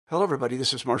Hello, everybody.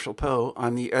 This is Marshall Poe.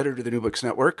 I'm the editor of the New Books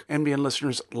Network. NBN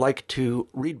listeners like to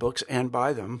read books and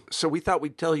buy them. So we thought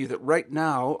we'd tell you that right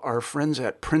now, our friends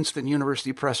at Princeton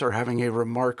University Press are having a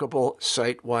remarkable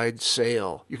site-wide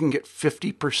sale. You can get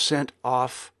 50%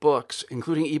 off books,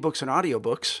 including ebooks and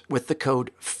audiobooks, with the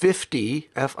code 50,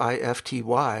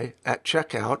 F-I-F-T-Y, at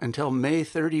checkout until May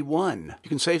 31. You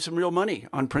can save some real money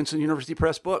on Princeton University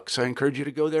Press books. I encourage you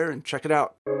to go there and check it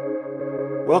out.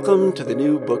 Welcome to the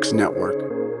New Books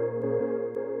Network.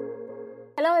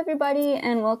 Hello, everybody,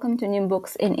 and welcome to New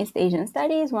Books in East Asian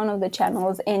Studies, one of the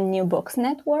channels in New Books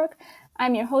Network.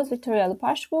 I'm your host, Victoria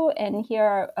Lupashku, and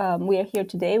we are here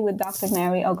today with Dr.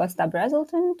 Mary Augusta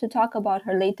Brazelton to talk about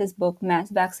her latest book, Mass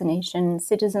Vaccination,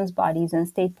 Citizens' Bodies and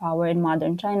State Power in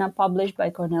Modern China, published by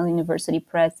Cornell University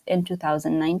Press in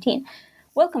 2019.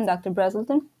 Welcome, Dr.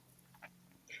 Brazelton.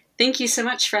 Thank you so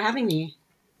much for having me.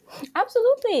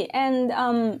 Absolutely.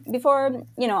 And before,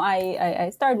 I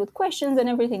start with questions and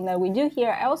everything that we do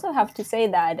here, I also have to say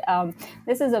that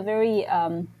this is a very,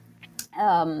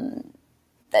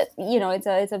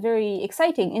 it's a very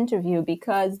exciting interview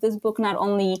because this book not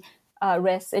only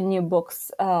rests in New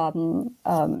Books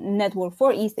Network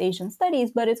for East Asian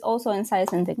Studies, but it's also in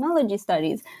Science and Technology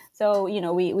Studies. So,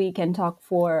 we can talk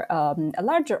for a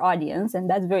larger audience, and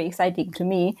that's very exciting to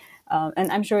me.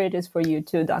 And I'm sure it is for you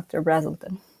too, Dr.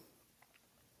 Brazelton.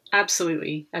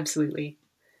 Absolutely.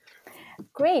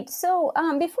 Great. So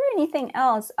before anything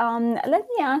else, let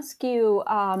me ask you,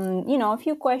 a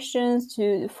few questions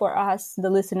for us, the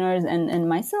listeners, and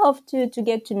myself to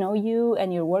get to know you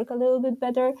and your work a little bit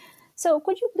better. So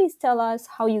could you please tell us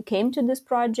how you came to this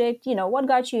project? What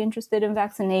got you interested in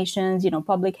vaccinations,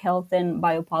 public health and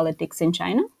biopolitics in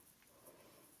China?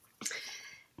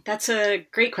 That's a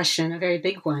great question, a very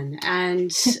big one.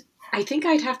 And I think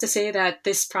I'd have to say that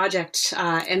this project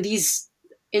and these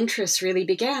interests really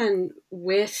began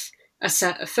with a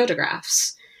set of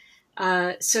photographs.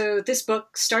 So this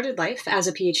book started life as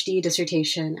a PhD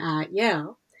dissertation at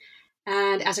Yale.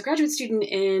 And as a graduate student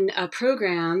in a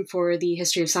program for the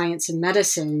history of science and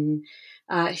medicine,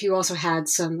 who also had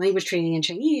some language training in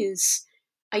Chinese,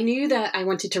 I knew that I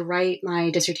wanted to write my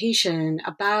dissertation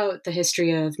about the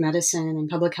history of medicine and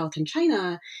public health in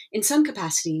China in some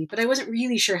capacity, but I wasn't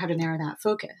really sure how to narrow that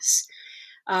focus.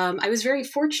 I was very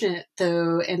fortunate,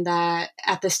 though, in that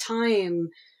at this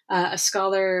time, a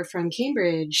scholar from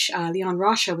Cambridge, Leon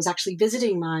Rocha, was actually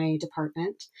visiting my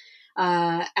department.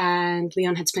 And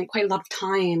Leon had spent quite a lot of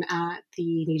time at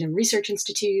the Needham Research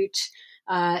Institute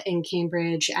in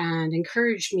Cambridge and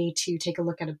encouraged me to take a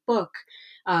look at a book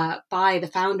by the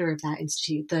founder of that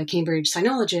institute, the Cambridge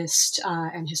sinologist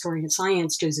and historian of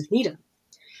science, Joseph Needham.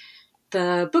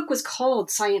 The book was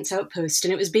called Science Outpost,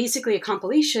 and it was basically a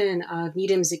compilation of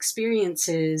Needham's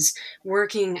experiences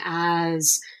working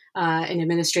as an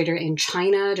administrator in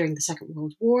China during the Second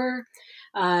World War.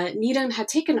 Needham had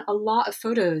taken a lot of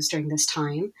photos during this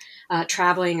time,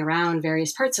 traveling around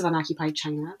various parts of unoccupied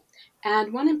China,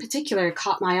 and one in particular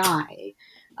caught my eye,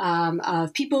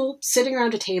 of people sitting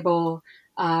around a table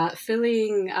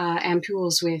filling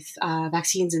ampoules with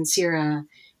vaccines and sera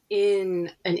in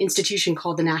an institution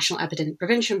called the National Epidemic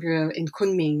Prevention Bureau in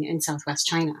Kunming in southwest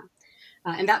China.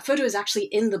 And that photo is actually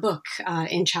in the book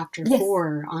in chapter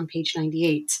 4 on page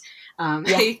 98.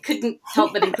 I couldn't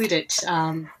help but include it.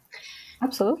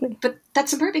 Absolutely. But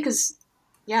that's in part because,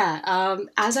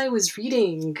 as I was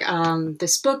reading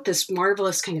this book, this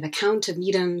marvelous kind of account of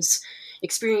Needham's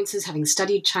experiences having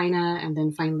studied China and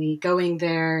then finally going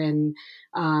there and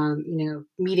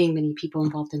meeting many people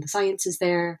involved in the sciences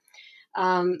there.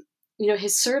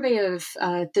 His survey of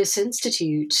this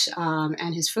institute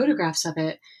and his photographs of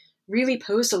it really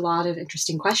posed a lot of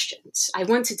interesting questions. I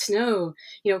wanted to know,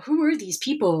 who were these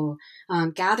people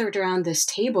gathered around this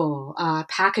table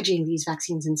packaging these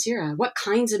vaccines and sera? What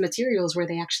kinds of materials were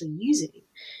they actually using?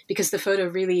 Because the photo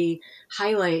really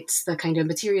highlights the kind of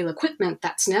material equipment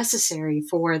that's necessary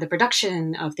for the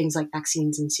production of things like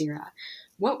vaccines and sera.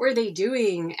 What were they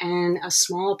doing in a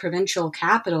small provincial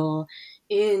capital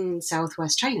in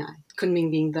southwest China,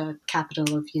 Kunming being the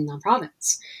capital of Yunnan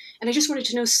province? And I just wanted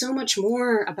to know so much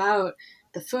more about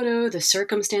the photo, the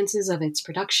circumstances of its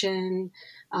production,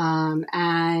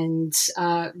 and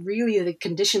really the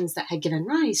conditions that had given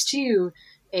rise to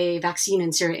a vaccine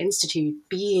and sera institute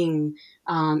being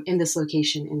in this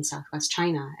location in southwest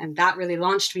China. And that really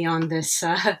launched me on this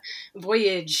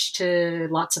voyage to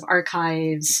lots of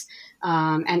archives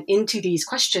and into these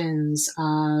questions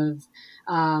of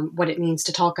what it means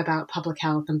to talk about public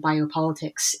health and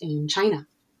biopolitics in China.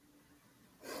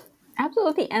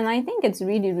 Absolutely. And I think it's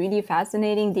really, really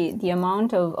fascinating, the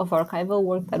amount of archival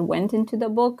work that went into the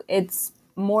book. It's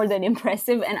more than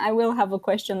impressive. And I will have a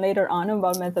question later on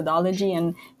about methodology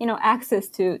and, access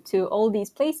to all these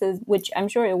places, which I'm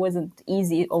sure it wasn't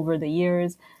easy over the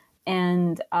years.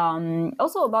 And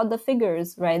also about the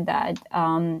figures, right, that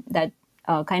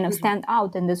kind of stand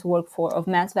out in this work of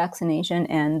mass vaccination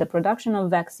and the production of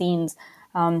vaccines.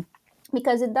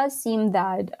 Because it does seem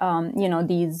that,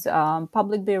 these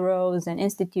public bureaus and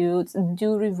institutes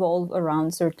do revolve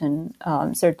around certain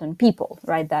people,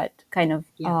 right, that kind of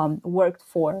worked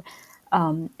for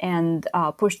and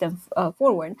pushed them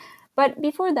forward. But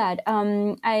before that,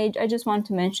 I just want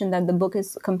to mention that the book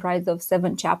is comprised of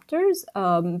 7 chapters,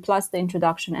 plus the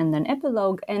introduction and then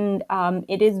epilogue. And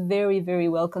it is very, very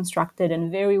well constructed and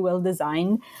very well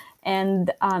designed.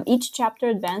 And each chapter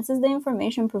advances the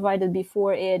information provided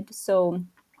before it. So,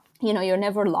 you're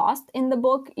never lost in the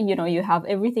book. You have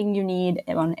everything you need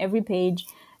on every page.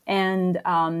 And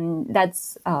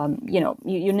that's,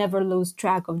 you never lose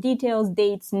track of details,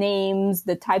 dates, names,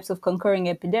 the types of concurring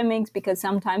epidemics, because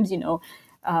sometimes,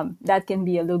 that can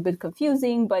be a little bit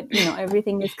confusing, but,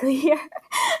 everything is clear.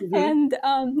 And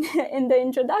in the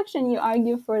introduction, you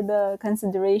argue for the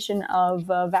consideration of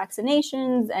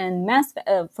vaccinations and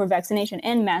for vaccination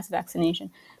and mass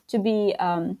vaccination to be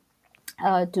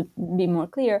more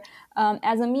clear,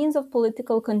 as a means of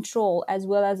political control as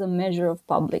well as a measure of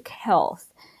public health.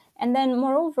 And then,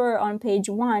 moreover, on page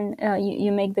 1,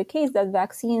 you make the case that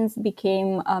vaccines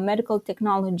became medical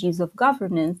technologies of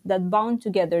governance that bound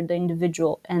together the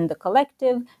individual and the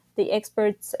collective, the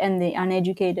experts and the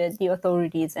uneducated, the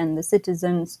authorities and the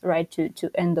citizens, right, to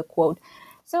end the quote.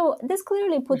 So this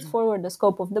clearly puts forward the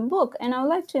scope of the book, and I would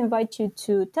like to invite you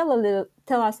to tell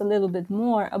us a little bit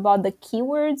more about the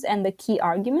keywords and the key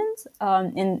arguments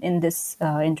in this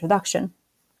introduction.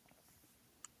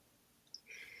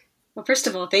 Well, first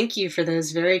of all, thank you for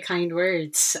those very kind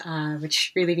words,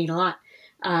 which really mean a lot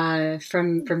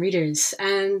from readers.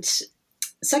 And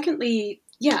secondly,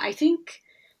 I think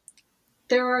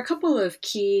there are a couple of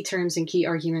key terms and key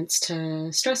arguments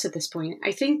to stress at this point.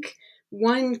 I think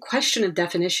one question of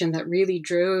definition that really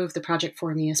drove the project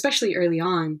for me, especially early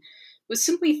on, was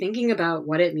simply thinking about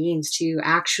what it means to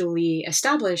actually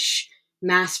establish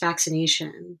mass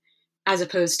vaccination, as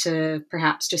opposed to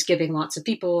perhaps just giving lots of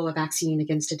people a vaccine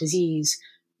against a disease.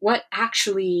 What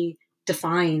actually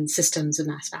defines systems of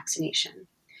mass vaccination?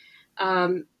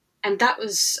 And that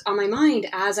was on my mind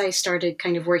as I started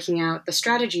kind of working out the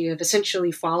strategy of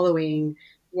essentially following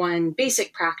one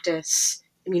basic practice,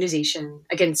 immunization,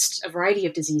 against a variety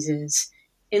of diseases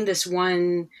in this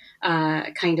one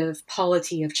kind of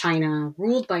polity of China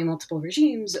ruled by multiple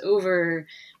regimes over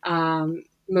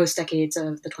most decades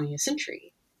of the 20th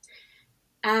century.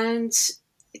 And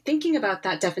thinking about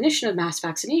that definition of mass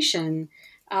vaccination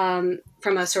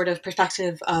from a sort of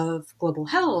perspective of global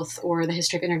health or the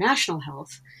history of international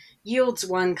health yields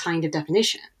one kind of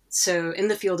definition. So in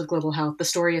the field of global health, the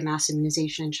story of mass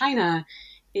immunization in China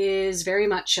is very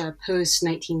much a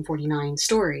post-1949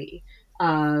 story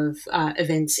of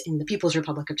events in the People's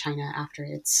Republic of China after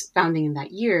its founding in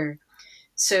that year.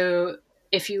 So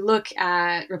if you look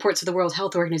at reports of the World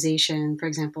Health Organization, for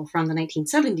example, from the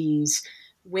 1970s,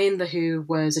 when the WHO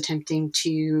was attempting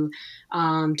to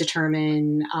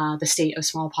determine the state of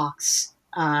smallpox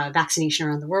vaccination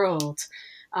around the world,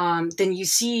 then you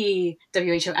see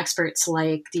WHO experts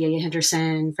like D.A.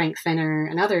 Henderson, Frank Fenner,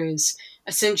 and others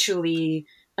essentially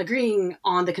agreeing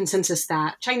on the consensus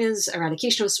that China's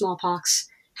eradication of smallpox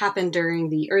happened during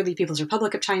the early People's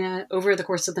Republic of China over the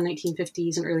course of the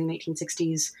 1950s and early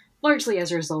 1960s, largely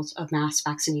as a result of mass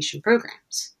vaccination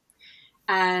programs.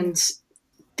 And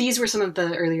these were some of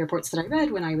the early reports that I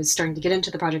read when I was starting to get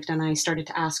into the project, and I started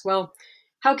to ask, well,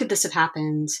 how could this have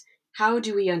happened? How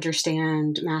do we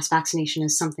understand mass vaccination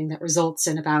as something that results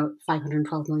in about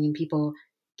 512 million people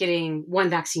getting one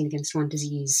vaccine against one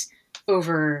disease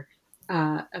over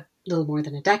a little more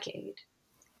than a decade?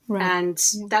 Right. And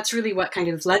that's really what kind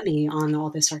of led me on all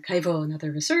this archival and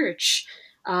other research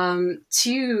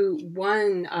to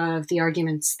one of the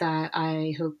arguments that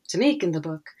I hope to make in the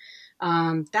book,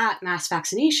 that mass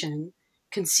vaccination,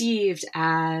 conceived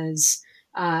as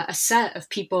a set of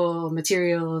people,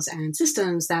 materials, and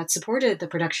systems that supported the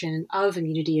production of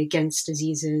immunity against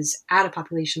diseases at a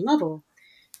population level,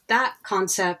 that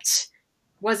concept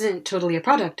wasn't totally a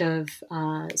product of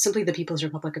simply the People's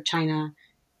Republic of China,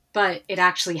 but it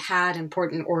actually had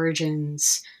important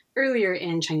origins earlier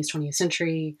in China's 20th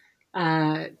century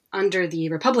under the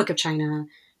Republic of China,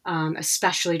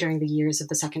 especially during the years of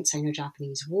the Second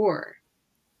Sino-Japanese War.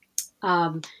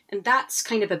 And that's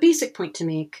kind of a basic point to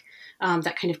make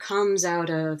that kind of comes out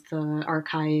of the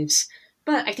archives.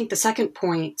 But I think the second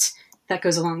point that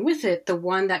goes along with it, the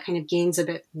one that kind of gains a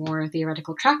bit more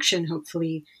theoretical traction,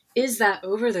 hopefully, is that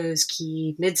over those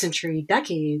key mid-century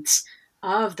decades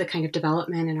of the kind of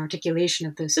development and articulation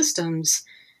of those systems,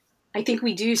 I think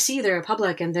we do see the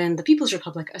Republic and then the People's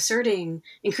Republic asserting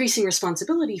increasing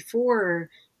responsibility for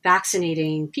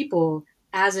vaccinating people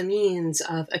as a means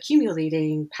of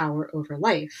accumulating power over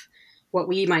life, what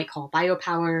we might call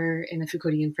biopower in the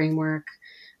Foucauldian framework.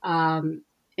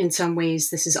 In some ways,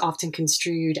 this is often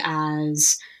construed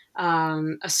as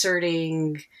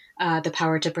asserting the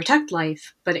power to protect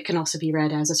life, but it can also be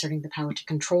read as asserting the power to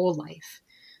control life.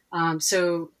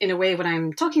 So in a way, what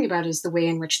I'm talking about is the way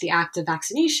in which the act of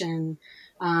vaccination,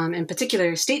 in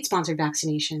particular state-sponsored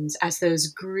vaccinations, as those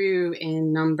grew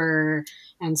in number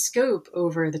and scope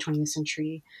over the 20th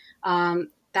century,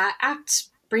 that act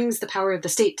brings the power of the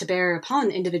state to bear upon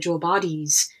individual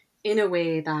bodies in a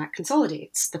way that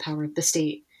consolidates the power of the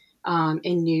state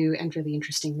in new and really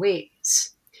interesting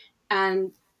ways.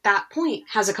 And that point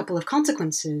has a couple of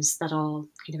consequences that I'll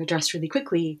kind of address really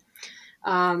quickly.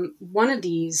 One of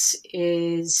these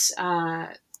is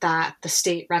that the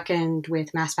state reckoned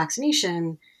with mass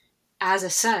vaccination as a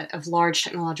set of large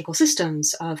technological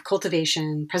systems of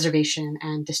cultivation, preservation,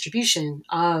 and distribution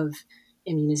of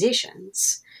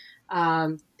immunizations.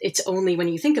 It's only when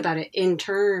you think about it in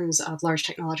terms of large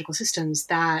technological systems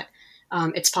that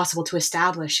it's possible to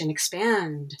establish and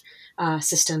expand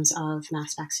systems of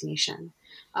mass vaccination.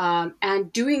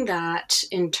 And doing that,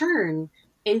 in turn,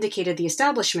 indicated the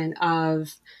establishment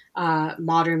of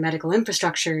modern medical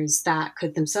infrastructures that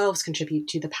could themselves contribute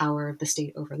to the power of the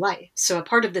state over life. So a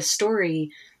part of this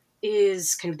story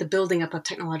is kind of the building up of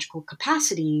technological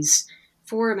capacities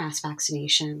for mass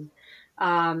vaccination.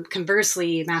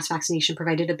 Conversely, mass vaccination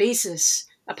provided a basis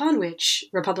upon which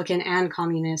Republican and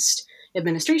communist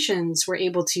administrations were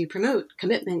able to promote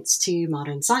commitments to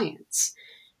modern science.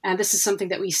 And this is something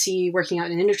that we see working out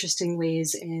in interesting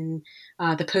ways in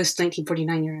the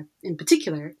post-1949 era in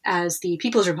particular, as the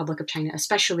People's Republic of China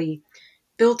especially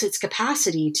built its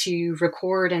capacity to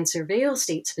record and surveil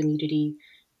states of immunity.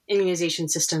 Immunization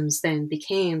systems then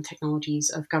became technologies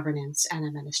of governance and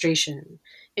administration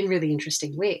in really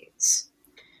interesting ways.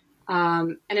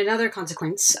 And another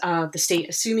consequence of the state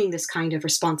assuming this kind of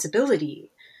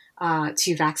responsibility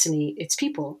to vaccinate its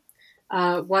people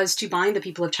was to bind the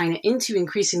people of China into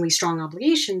increasingly strong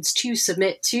obligations to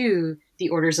submit to the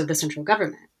orders of the central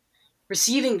government.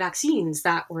 Receiving vaccines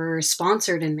that were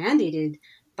sponsored and mandated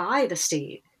by the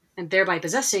state, and thereby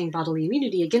possessing bodily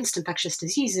immunity against infectious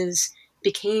diseases,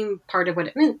 became part of what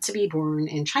it meant to be born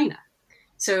in China.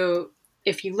 So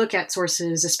if you look at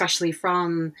sources, especially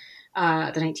from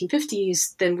the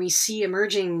 1950s, then we see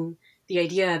emerging the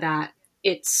idea that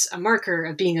it's a marker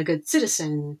of being a good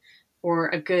citizen or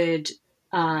a good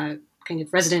kind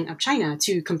of resident of China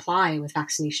to comply with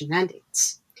vaccination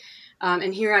mandates.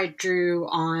 And here I drew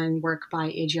on work by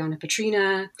Adriana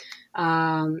Petrina,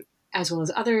 as well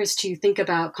as others, to think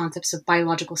about concepts of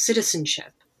biological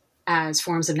citizenship as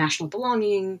forms of national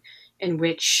belonging in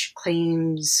which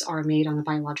claims are made on a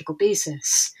biological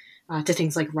basis to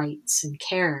things like rights and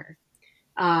care.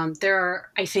 There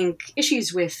are, I think,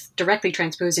 issues with directly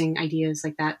transposing ideas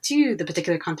like that to the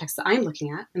particular context that I'm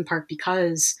looking at, in part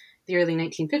because the early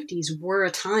 1950s were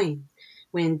a time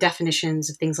when definitions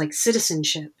of things like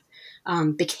citizenship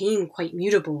became quite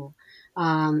mutable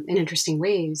in interesting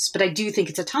ways. But I do think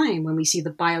it's a time when we see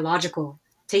the biological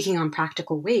taking on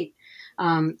practical weight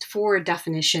for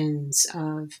definitions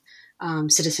of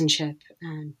citizenship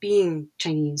and being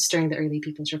Chinese during the early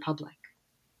People's Republic.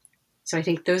 So I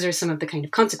think those are some of the kind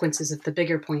of consequences of the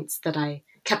bigger points that I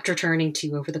kept returning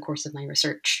to over the course of my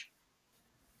research.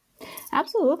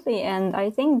 Absolutely, and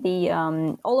I think the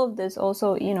all of this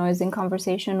also, is in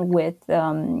conversation with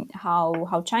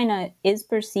how China is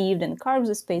perceived and carves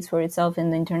a space for itself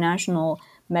in the international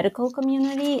medical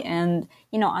community, and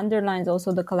underlines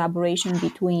also the collaboration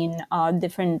between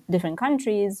different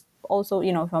countries, also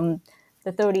from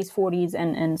the 30s, 40s,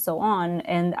 and so on.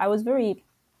 And I was very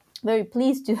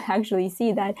pleased to actually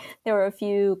see that there were a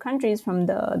few countries from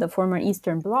the former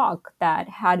Eastern Bloc that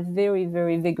had very,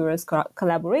 very vigorous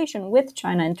collaboration with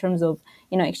China in terms of,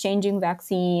 exchanging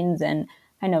vaccines and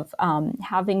kind of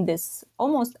having this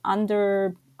almost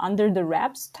under the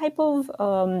wraps type of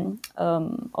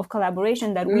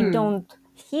collaboration that we don't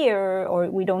hear or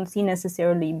we don't see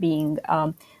necessarily being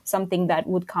something that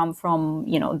would come from,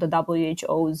 the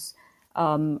WHO's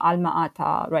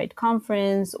Alma-Ata, right,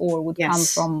 conference, or would come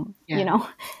from,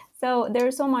 so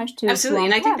there's so much to absolutely,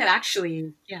 and I think that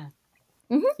actually,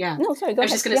 No, sorry, go ahead. I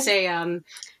was just going to say, no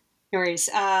worries.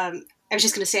 I was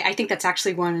just going to say, I think that's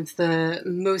actually one of the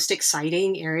most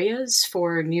exciting areas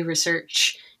for new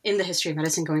research in the history of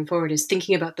medicine going forward, is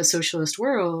thinking about the socialist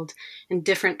world and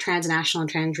different transnational and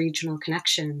transregional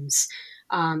connections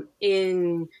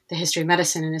in the history of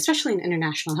medicine, and especially in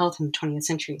international health in the 20th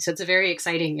century. So it's a very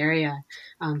exciting area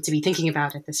to be thinking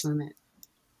about at this moment.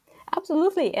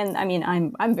 Absolutely, and I mean,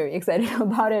 I'm very excited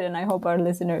about it, and I hope our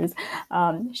listeners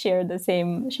share the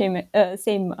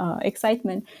same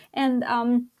excitement. And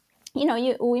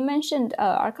we mentioned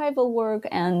archival work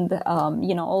and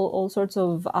all sorts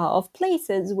of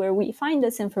places where we find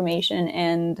this information,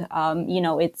 and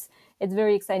it's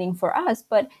very exciting for us.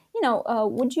 But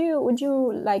would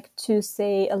you like to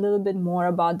say a little bit more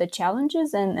about the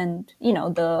challenges and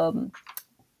the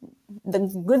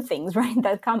good things, right,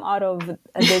 that come out of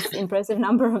this impressive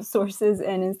number of sources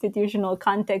and institutional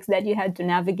context that you had to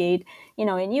navigate,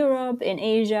 in Europe, in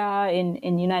Asia,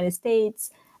 in United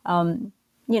States,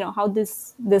 how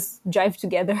this jive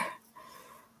together?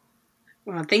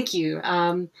 Well, thank you.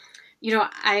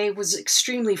 I was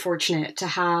extremely fortunate to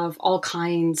have all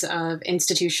kinds of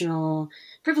institutional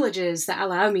privileges that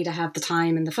allow me to have the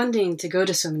time and the funding to go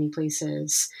to so many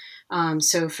places.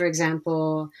 So, for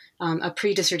example, a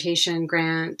pre-dissertation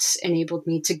grant enabled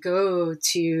me to go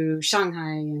to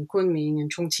Shanghai and Kunming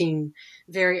and Chongqing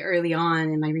very early on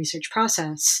in my research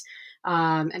process.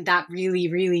 And that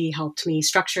really, really helped me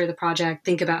structure the project,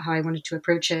 think about how I wanted to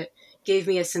approach it, gave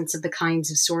me a sense of the kinds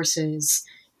of sources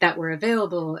that were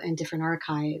available in different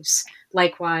archives.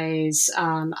 Likewise,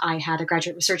 I had a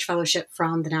graduate research fellowship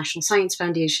from the National Science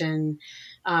Foundation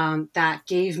that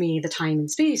gave me the time and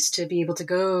space to be able to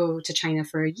go to China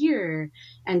for a year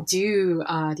and do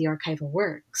the archival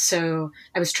work. So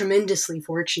I was tremendously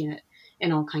fortunate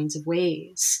in all kinds of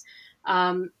ways.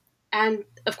 And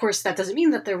of course, that doesn't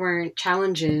mean that there weren't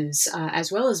challenges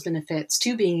as well as benefits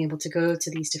to being able to go to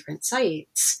these different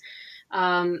sites.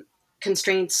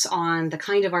 Constraints on the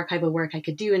kind of archival work I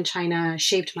could do in China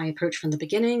shaped my approach from the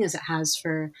beginning, as it has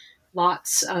for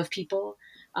lots of people.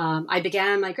 I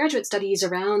began my graduate studies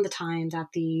around the time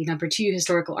that the No. 2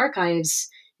 historical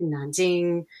archives in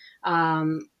Nanjing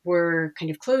were kind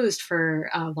of closed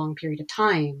for a long period of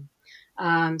time.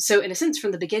 So in a sense,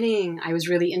 from the beginning, I was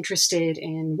really interested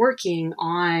in working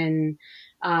on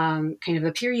kind of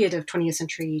a period of 20th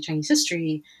century Chinese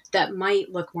history that might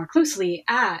look more closely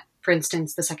at, for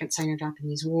instance, the Second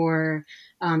Sino-Japanese War,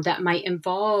 that might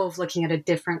involve looking at a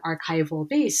different archival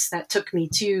base that took me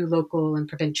to local and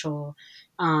provincial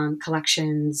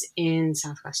collections in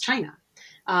Southwest China.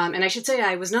 And I should say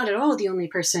I was not at all the only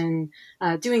person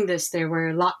doing this. There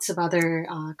were lots of other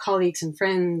colleagues and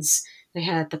friends I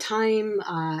had at the time,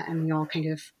 and we all kind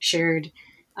of shared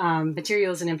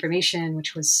materials and information,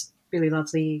 which was really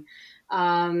lovely.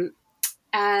 And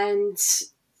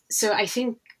so I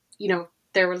think,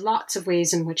 there were lots of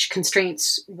ways in which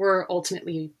constraints were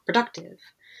ultimately productive.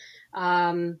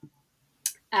 And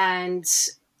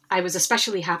I was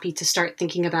especially happy to start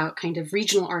thinking about kind of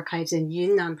regional archives in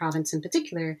Yunnan province in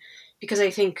particular, because I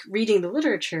think reading the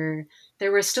literature,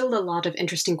 there were still a lot of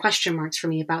interesting question marks for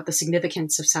me about the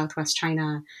significance of Southwest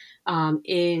China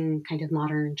in kind of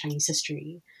modern Chinese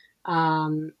history.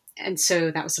 And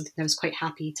so that was something that I was quite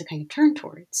happy to kind of turn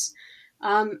towards.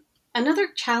 Another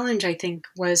challenge, I think,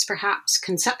 was perhaps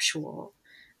conceptual.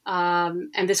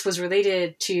 And this was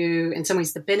related to, in some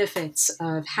ways, the benefits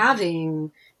of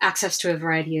having access to a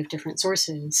variety of different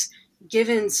sources.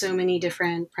 Given so many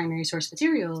different primary source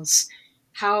materials,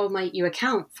 how might you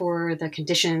account for the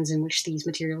conditions in which these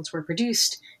materials were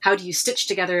produced? How do you stitch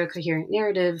together a coherent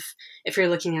narrative if you're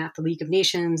looking at the League of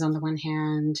Nations on the one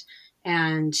hand,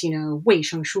 and, Wei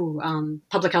Shengshu,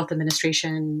 Public Health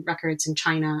Administration records in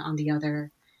China on the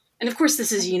other? And of course,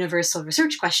 this is a universal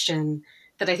research question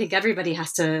that I think everybody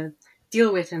has to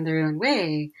deal with in their own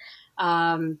way.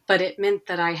 But it meant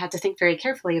that I had to think very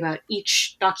carefully about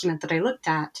each document that I looked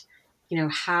at.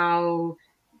 How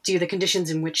do the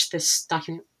conditions in which this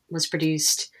document was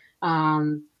produced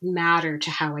matter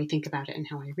to how I think about it and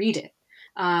how I read it?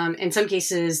 In some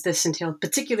cases, this entailed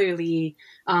particularly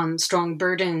strong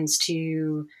burdens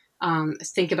to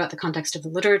think about the context of the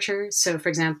literature. So, for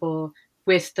example,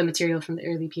 with the material from the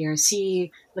early PRC,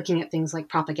 looking at things like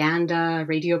propaganda,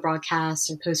 radio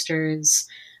broadcasts, or posters.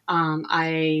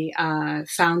 I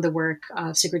found the work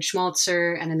of Sigrid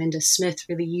Schmalzer and Amanda Smith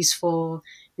really useful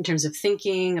in terms of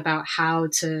thinking about how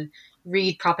to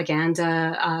read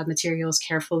propaganda materials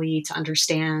carefully to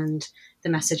understand the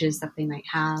messages that they might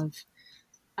have.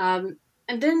 And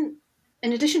then,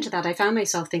 in addition to that, I found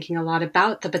myself thinking a lot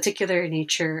about the particular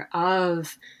nature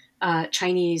of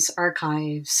Chinese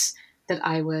archives that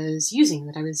I was using,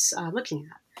 that I was looking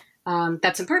at.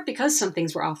 That's in part because some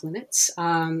things were off limits.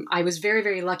 I was very,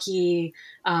 very lucky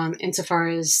insofar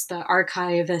as the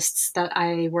archivists that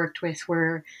I worked with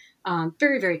were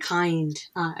very, very kind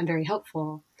and very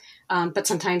helpful. But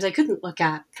sometimes I couldn't look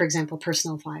at, for example,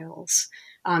 personal files.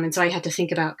 And so I had to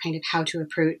think about kind of how to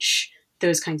approach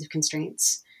those kinds of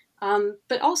constraints.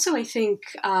 But also I think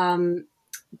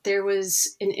there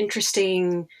was an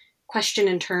interesting question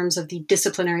in terms of the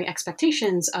disciplinary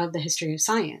expectations of the history of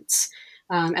science.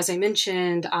 As I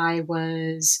mentioned, I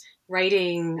was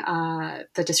writing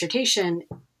the dissertation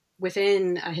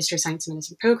within a history of science and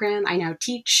medicine program. I now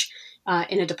teach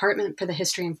in a department for the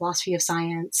history and philosophy of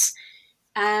science.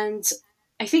 And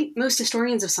I think most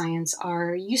historians of science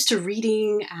are used to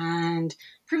reading and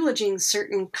privileging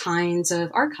certain kinds of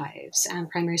archives and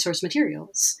primary source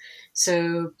materials.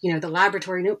 So, the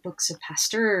laboratory notebooks of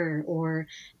Pasteur or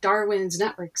Darwin's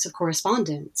networks of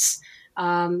correspondence.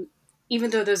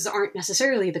 Even though those aren't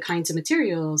necessarily the kinds of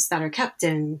materials that are kept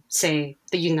in, say,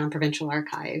 the Yunnan Provincial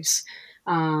Archives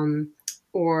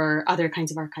or other kinds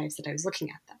of archives that I was looking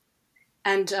at them.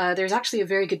 And there's actually a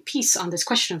very good piece on this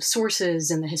question of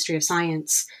sources in the history of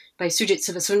science by Sujit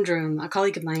Sivasundram, a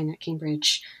colleague of mine at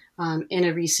Cambridge, in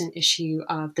a recent issue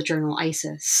of the journal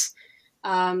ISIS.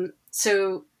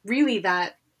 So really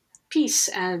that piece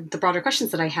and the broader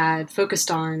questions that I had focused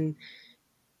on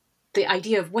the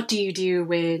idea of what do you do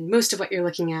when most of what you're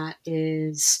looking at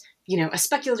is, a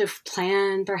speculative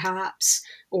plan, perhaps,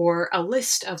 or a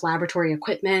list of laboratory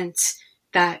equipment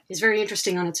that is very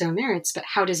interesting on its own merits, but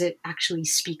how does it actually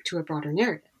speak to a broader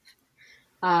narrative?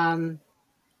 And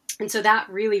so that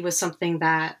really was something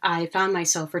that I found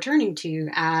myself returning to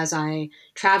as I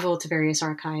traveled to various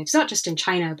archives, not just in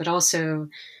China, but also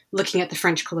looking at the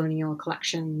French colonial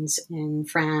collections in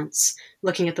France,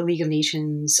 looking at the League of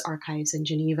Nations archives in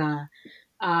Geneva.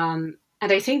 And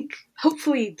I think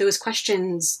hopefully those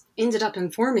questions ended up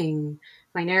informing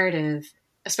my narrative,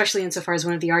 especially insofar as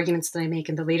one of the arguments that I make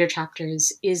in the later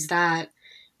chapters is that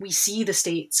we see the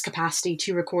state's capacity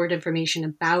to record information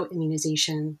about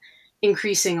immunization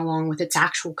increasing along with its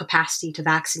actual capacity to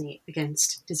vaccinate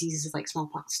against diseases like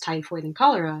smallpox, typhoid, and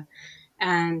cholera.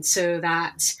 And so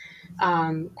that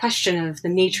question of the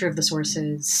nature of the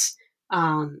sources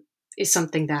is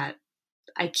something that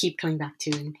I keep coming back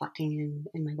to and reflecting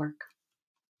in my work.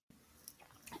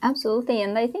 Absolutely.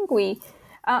 And I think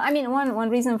one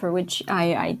reason for which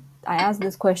I asked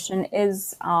this question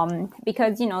is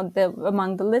because,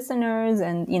 among the listeners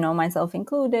and, myself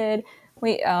included,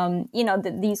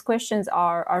 these questions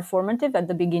are formative at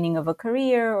the beginning of a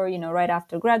career or, right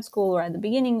after grad school or at the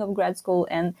beginning of grad school.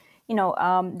 And,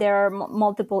 there are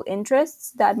multiple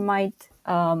interests that might,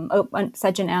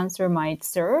 such an answer might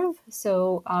serve.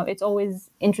 So it's always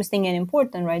interesting and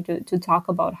important, right, to talk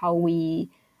about how we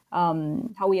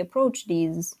approach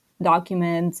these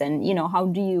documents and,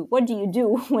 what do you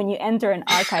do when you enter an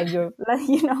archive? You're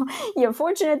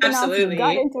fortunate enough you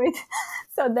got into it.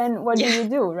 So then what do you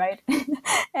do, right?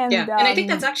 And I think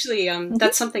that's actually,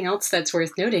 that's something else that's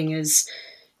worth noting is,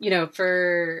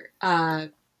 for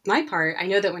my part, I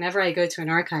know that whenever I go to an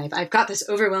archive, I've got this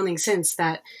overwhelming sense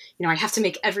that, I have to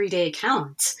make every day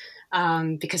count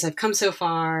because I've come so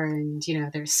far and,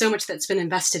 there's so much that's been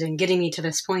invested in getting me to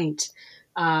this point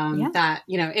that,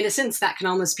 in a sense, that can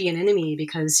almost be an enemy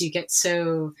because you get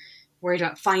so worried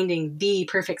about finding the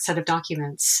perfect set of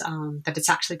documents that it's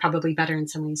actually probably better in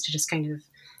some ways to just kind of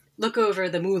look over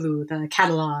the Mulu, the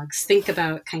catalogs, think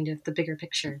about kind of the bigger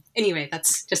picture. Anyway,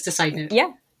 that's just a side note.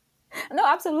 Yeah. No,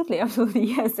 absolutely,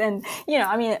 yes. And,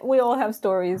 we all have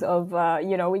stories of,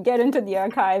 we get into the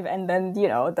archive and then,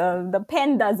 the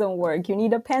pen doesn't work. You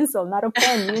need a pencil, not a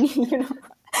pen. You need,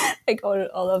 like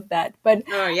all of that. But,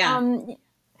 oh, yeah.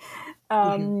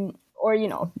 Or,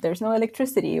 there's no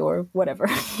electricity or whatever,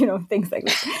 things like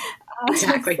that.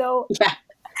 Exactly. So, yeah.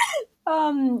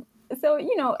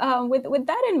 With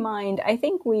that in mind, I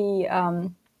think we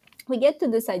get to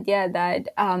this idea that,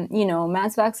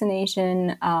 mass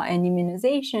vaccination and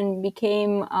immunization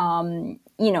became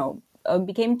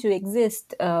to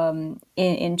exist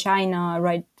in China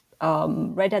right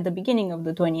at the beginning of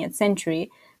the 20th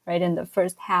century, right in the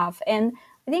first half. And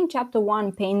I think chapter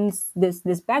 1 paints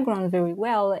this background very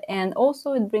well, and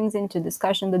also it brings into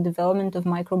discussion the development of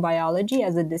microbiology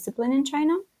as a discipline in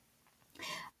China.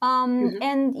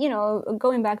 And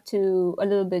going back to a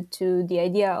little bit to the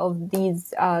idea of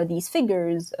these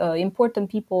figures,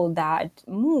 important people that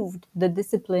moved the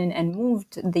discipline and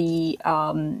moved the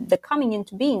coming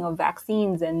into being of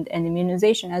vaccines and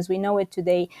immunization as we know it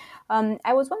today.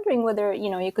 I was wondering whether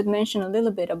you could mention a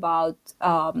little bit about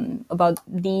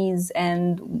these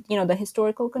and the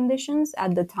historical conditions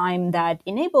at the time that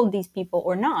enabled these people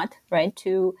or not, right,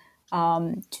 to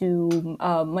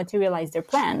materialize their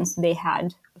plans they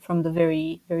had from the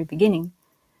very, very beginning.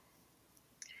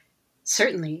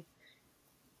 Certainly.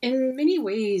 In many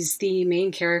ways, the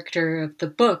main character of the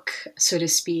book, so to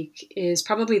speak, is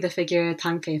probably the figure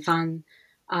Tang Feifan,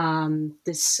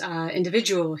 this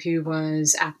individual who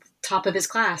was at the top of his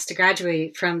class to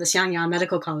graduate from the Xiangya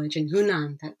Medical College in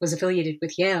Hunan that was affiliated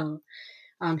with Yale,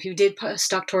 who did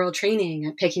postdoctoral training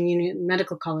at Peking Union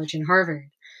Medical College in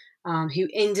Harvard, who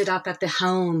ended up at the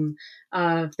helm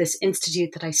of this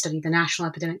institute that I studied, the National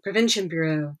Epidemic Prevention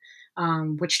Bureau,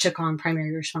 which took on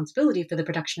primary responsibility for the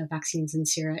production of vaccines and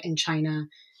sera in China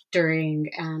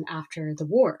during and after the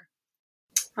war.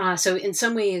 So in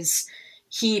some ways,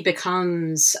 he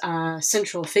becomes a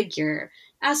central figure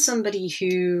as somebody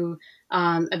who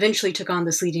eventually took on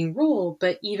this leading role,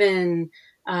 but even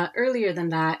earlier than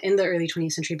that, in the early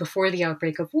 20th century, before the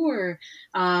outbreak of war,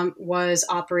 was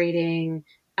operating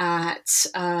at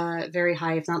very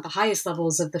high, if not the highest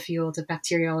levels of the field of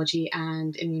bacteriology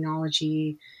and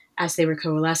immunology as they were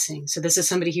coalescing. So this is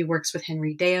somebody who works with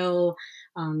Henry Dale,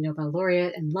 Nobel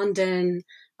laureate in London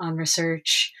on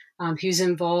research, who's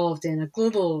involved in a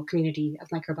global community of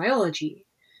microbiology.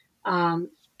 And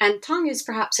Tang is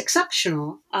perhaps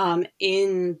exceptional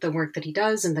in the work that he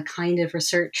does and the kind of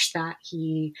research that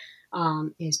he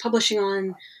is publishing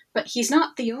on. But he's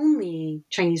not the only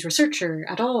Chinese researcher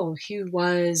at all who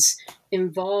was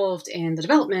involved in the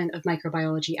development of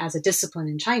microbiology as a discipline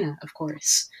in China, of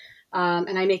course.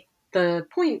 And I make the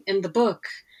point in the book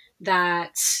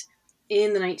that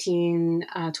in the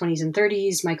 1920s and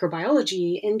 30s,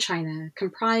 microbiology in China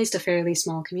comprised a fairly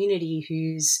small community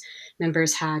whose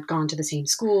members had gone to the same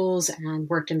schools and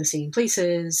worked in the same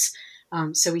places.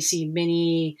 So we see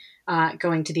many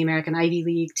going to the American Ivy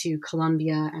League, to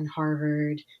Columbia and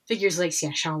Harvard, figures like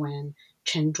Xia Shaowen,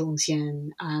 Chen Zhongxian,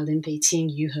 Lin Peiqing,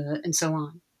 Yu He, and so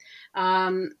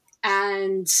on.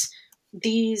 And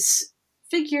these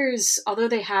figures, although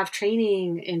they have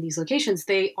training in these locations,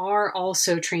 they are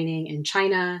also training in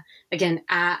China, again,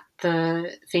 at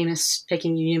the famous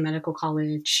Peking Union Medical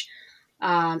College.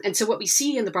 And so what we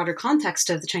see in the broader context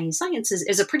of the Chinese sciences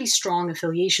is a pretty strong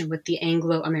affiliation with the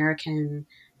Anglo-American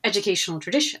educational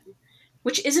tradition,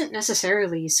 which isn't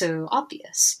necessarily so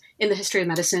obvious. In the history of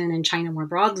medicine in China more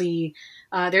broadly,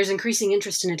 there's increasing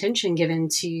interest and attention given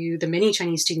to the many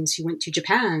Chinese students who went to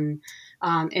Japan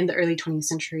in the early 20th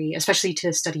century, especially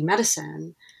to study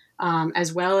medicine,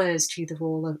 as well as to the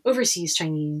role of overseas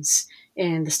Chinese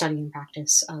in the study and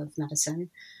practice of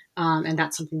medicine. And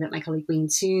that's something that my colleague Wayne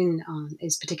Soon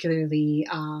is particularly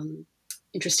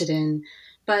interested in.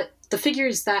 But the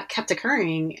figures that kept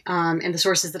occurring and the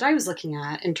sources that I was looking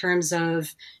at in terms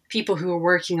of people who were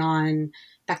working on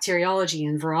bacteriology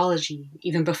and virology,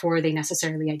 even before they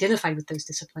necessarily identified with those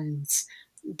disciplines,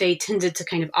 they tended to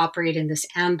kind of operate in this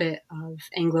ambit of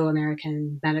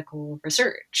Anglo-American medical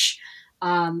research.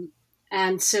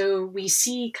 And so we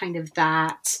see kind of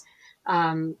that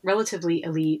relatively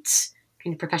elite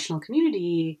kind of professional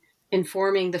community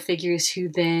informing the figures who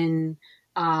then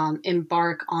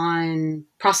embark on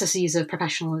processes of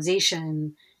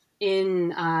professionalization in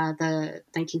the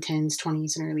 1910s,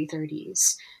 20s, and early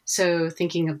 30s. So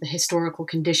thinking of the historical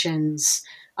conditions,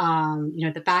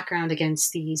 the background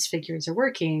against these figures are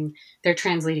working, they're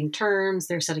translating terms,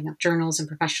 they're setting up journals and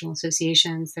professional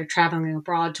associations, they're traveling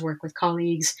abroad to work with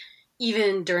colleagues,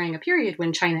 even during a period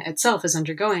when China itself is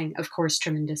undergoing, of course,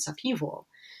 tremendous upheaval.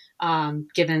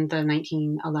 Given the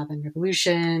 1911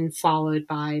 revolution, followed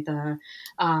by the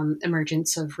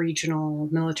emergence of regional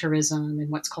militarism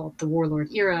and what's called the warlord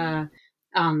era,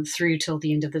 through till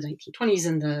the end of the 1920s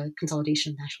and the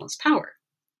consolidation of nationalist power.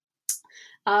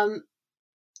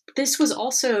 This was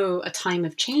also a time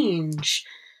of change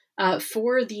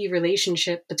for the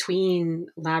relationship between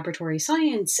laboratory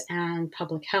science and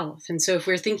public health. And so if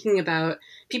we're thinking about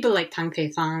people like Tang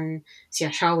Feifan,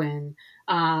 Xia Shaowen,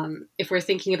 if we're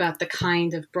thinking about the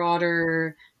kind of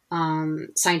broader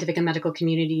scientific and medical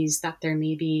communities that there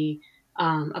may be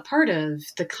a part of,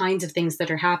 the kinds of things that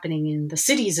are happening in the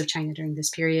cities of China during this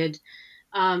period,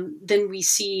 then we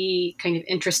see kind of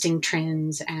interesting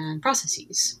trends and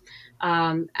processes.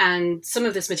 And some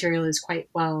of this material is quite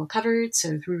well covered.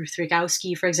 So Ruth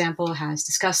Rogowski, for example, has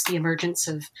discussed the emergence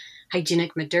of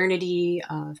hygienic modernity,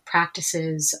 of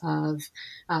practices of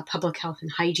public health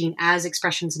and hygiene as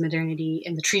expressions of modernity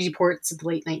in the treaty ports of the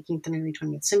late 19th and early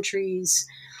 20th centuries.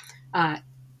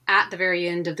 At the very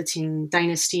end of the Qing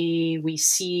dynasty, we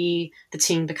see the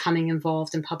Qing becoming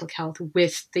involved in public health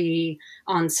with the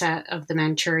onset of the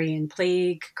Manchurian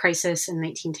plague crisis in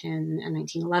 1910 and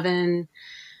 1911.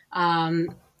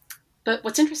 But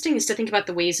what's interesting is to think about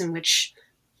the ways in which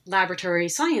laboratory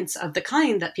science of the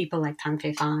kind that people like Tang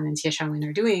Feifan and Xie Xiaowen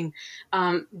are doing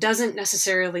doesn't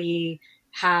necessarily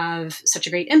have such a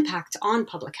great impact on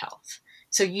public health.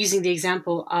 So using the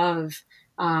example of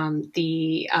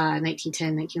the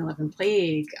 1910-1911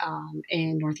 plague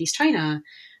in Northeast China,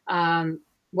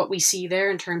 what we see there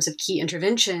in terms of key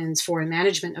interventions for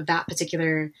management of that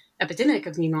particular epidemic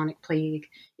of pneumonic plague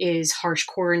is harsh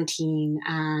quarantine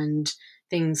and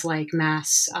things like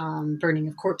mass burning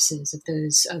of corpses of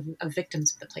those of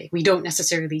victims of the plague. We don't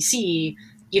necessarily see,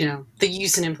 the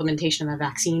use and implementation of a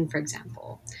vaccine, for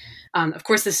example. Of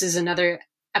course, this is another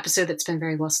episode that's been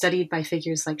very well studied by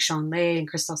figures like Sean Lay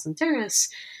and Christelle Santeris.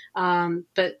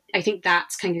 But I think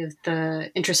that's kind of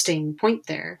the interesting point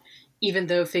there. Even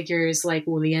though figures like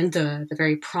Wu Liande, the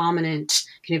very prominent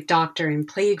kind of doctor and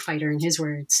plague fighter, in his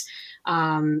words,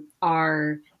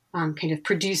 are kind of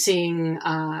producing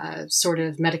sort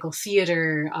of medical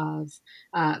theater of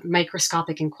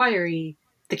microscopic inquiry,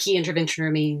 the key intervention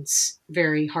remains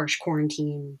very harsh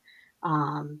quarantine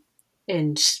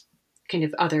and kind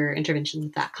of other interventions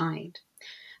of that kind.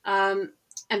 And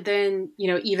then,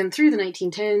 even through the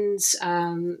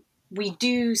 1910s, we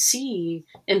do see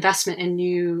investment in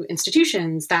new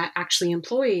institutions that actually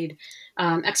employed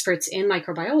experts in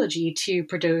microbiology to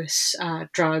produce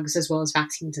drugs as well as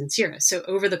vaccines and sera. So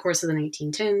over the course of the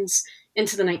 1910s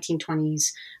into the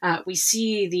 1920s, we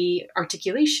see the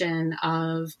articulation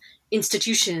of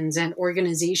institutions and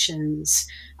organizations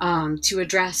to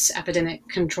address epidemic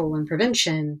control and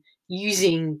prevention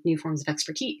using new forms of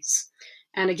expertise.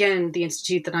 And again, the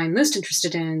institute that I'm most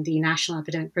interested in, the National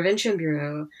Epidemic Prevention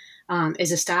Bureau,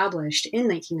 is established in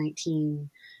 1919,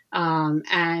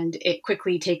 and it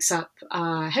quickly takes up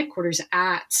headquarters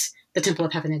at the Temple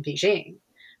of Heaven in Beijing.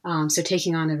 So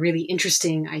taking on a really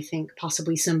interesting, I think,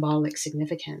 possibly symbolic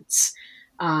significance.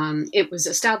 It was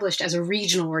established as a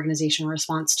regional organization in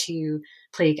response to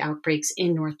plague outbreaks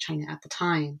in North China at the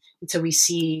time. And so we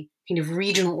see kind of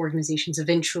regional organizations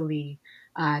eventually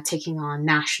taking on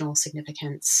national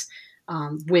significance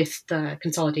with the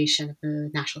consolidation of the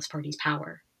Nationalist Party's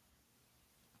power.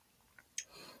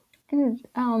 And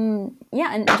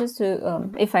and just to,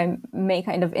 if I may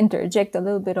kind of interject a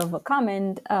little bit of a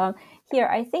comment here,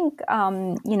 I think,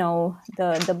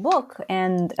 the book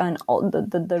and all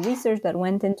the research that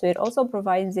went into it also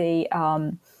provides a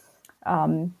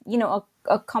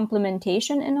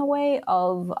complementation in a way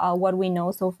of what we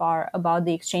know so far about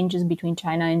the exchanges between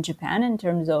China and Japan in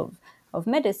terms of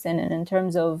medicine and in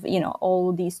terms of,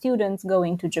 all these students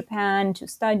going to Japan to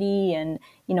study and,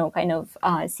 kind of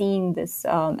seeing this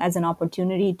as an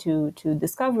opportunity to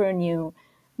discover new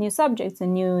subjects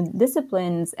and new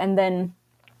disciplines. And then,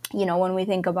 when we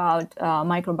think about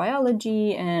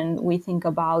microbiology and we think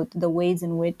about the ways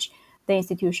in which the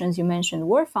institutions you mentioned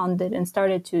were founded and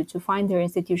started to find their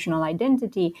institutional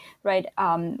identity, right,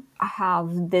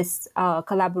 have this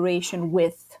collaboration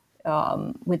with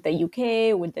the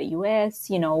UK, with the US,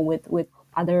 with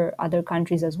other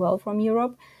countries as well from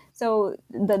Europe. So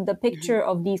the picture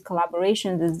of these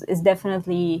collaborations is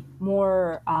definitely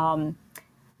more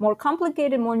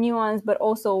complicated, more nuanced, but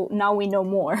also now we know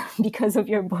more because of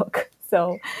your book.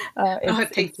 So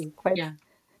thank you. Yeah.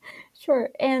 Sure.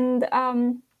 And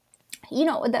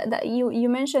you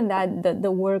mentioned that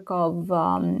the work of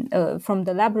from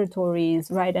the laboratories,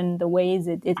 right, and the ways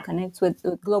it connects with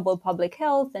global public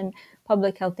health and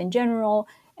public health in general.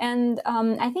 And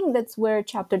I think that's where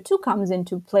Chapter 2 comes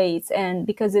into place, and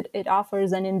because it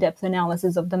offers an in-depth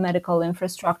analysis of the medical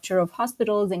infrastructure of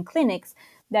hospitals and clinics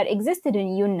that existed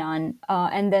in Yunnan,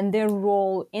 and then their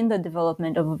role in the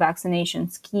development of a vaccination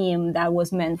scheme that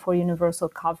was meant for universal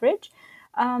coverage.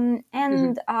 I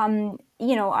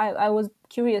was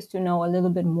curious to know a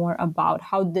little bit more about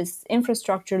how this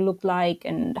infrastructure looked like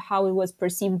and how it was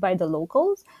perceived by the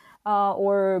locals,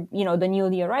 or the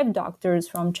newly arrived doctors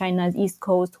from China's East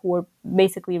Coast who were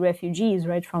basically refugees,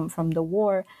 right, from the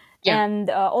war, and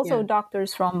also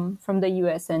doctors from the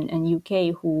US and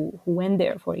UK who went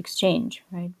there for exchange,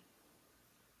 right?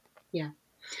 Yeah.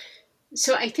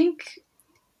 So I think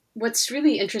what's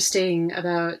really interesting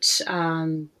about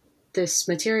this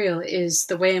material is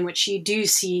the way in which you do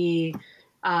see,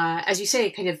 as you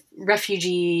say, kind of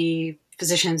refugee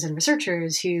physicians and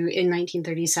researchers who in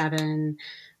 1937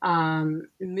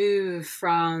 move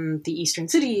from the eastern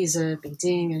cities of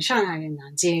Beijing and Shanghai and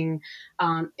Nanjing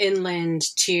inland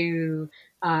to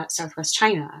southwest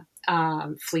China,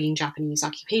 fleeing Japanese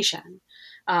occupation.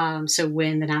 So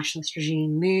when the nationalist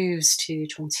regime moves to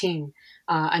Chongqing,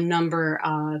 a number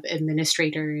of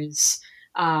administrators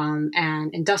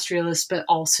and industrialists, but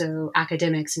also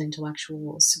academics and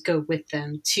intellectuals go with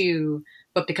them to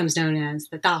what becomes known as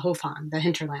the Dahofang, the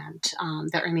hinterland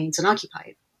that remains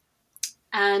unoccupied.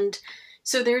 And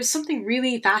so there's something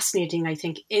really fascinating, I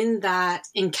think, in that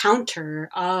encounter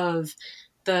of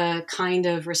the kind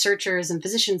of researchers and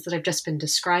physicians that I've just been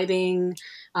describing,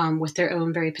 with their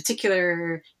own very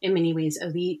particular, in many ways,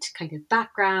 elite kind of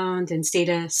background and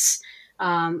status.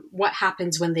 What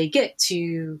happens when they get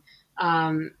to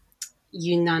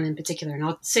Yunnan in particular. And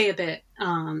I'll say a bit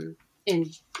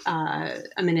in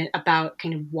a minute about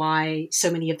kind of why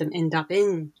so many of them end up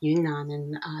in Yunnan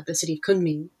and the city of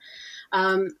Kunming.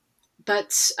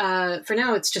 But for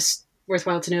now, it's just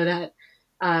worthwhile to know that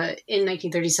in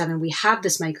 1937, we have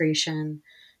this migration.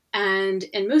 And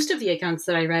in most of the accounts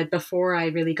that I read before I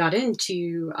really got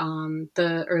into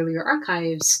the earlier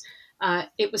archives,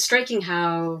 it was striking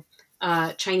how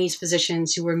Chinese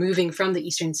physicians who were moving from the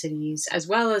eastern cities, as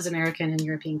well as American and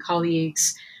European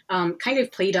colleagues, kind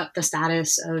of played up the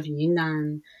status of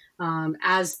Yunnan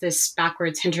as this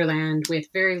backwards hinterland with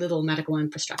very little medical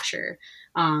infrastructure.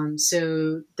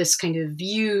 So this kind of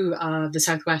view of the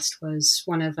Southwest was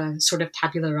one of a sort of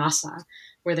tabula rasa,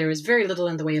 where there was very little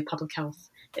in the way of public health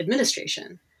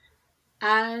administration.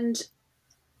 And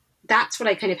that's what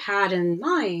I kind of had in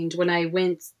mind when I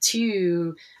went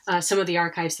to some of the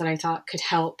archives that I thought could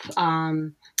help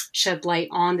shed light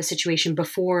on the situation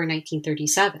before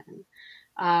 1937.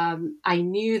 I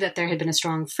knew that there had been a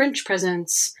strong French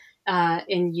presence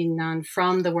in Yunnan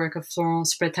from the work of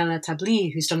Florence Bretella-Tably,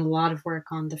 who's done a lot of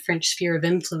work on the French sphere of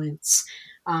influence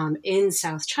in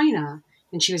South China.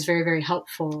 And she was very, very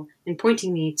helpful in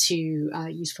pointing me to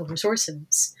useful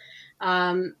resources.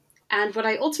 And what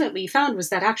I ultimately found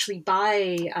was that actually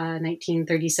by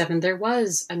 1937, there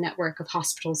was a network of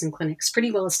hospitals and clinics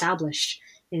pretty well established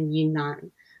in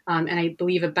Yunnan. And I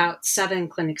believe about 7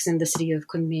 clinics in the city of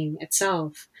Kunming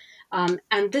itself.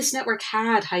 And this network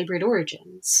had hybrid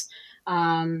origins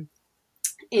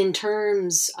in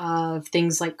terms of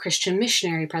things like Christian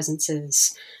missionary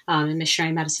presences. And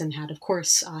missionary medicine had, of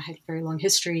course, had a very long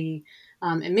history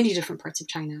in many different parts of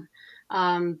China.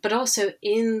 But also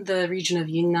in the region of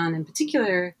Yunnan in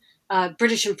particular,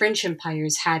 British and French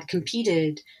empires had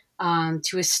competed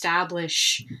to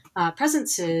establish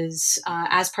presences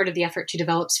as part of the effort to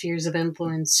develop spheres of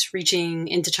influence reaching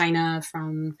into China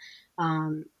from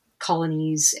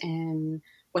colonies in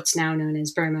what's now known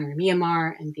as Burma or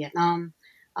Myanmar and Vietnam.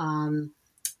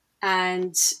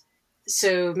 And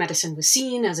so medicine was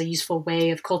seen as a useful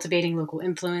way of cultivating local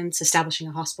influence, establishing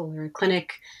a hospital or a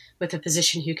clinic with a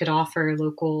physician who could offer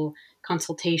local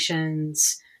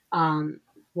consultations,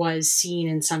 was seen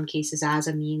in some cases as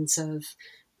a means of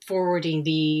forwarding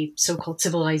the so-called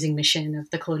civilizing mission of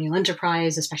the colonial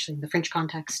enterprise, especially in the French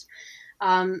context.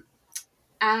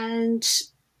 And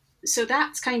so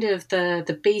that's kind of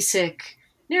the basic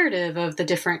narrative of the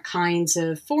different kinds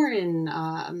of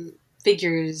foreign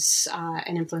figures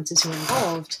and influences who are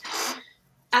involved.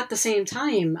 At the same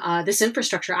time, this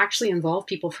infrastructure actually involved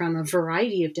people from a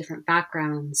variety of different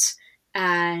backgrounds,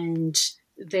 and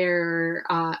their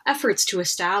efforts to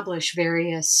establish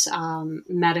various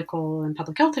medical and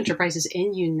public health enterprises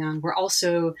in Yunnan were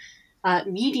also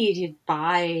mediated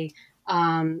by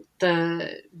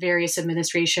the various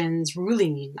administrations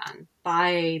ruling Yunnan,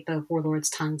 by the warlords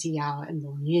Tang Jiyao and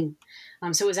Long Yun.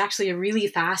 So it was actually a really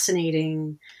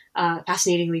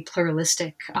fascinatingly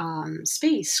pluralistic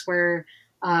space where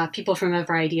people from a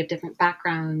variety of different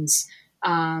backgrounds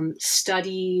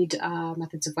studied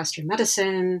methods of Western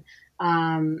medicine,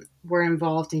 were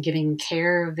involved in giving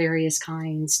care of various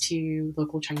kinds to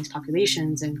local Chinese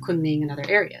populations in Kunming and other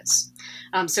areas.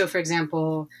 So, for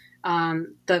example,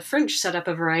 the French set up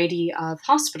a variety of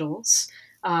hospitals.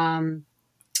 And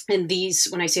these,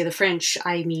 when I say the French,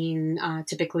 I mean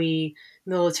typically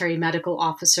military medical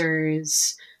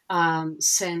officers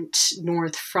sent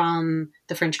north from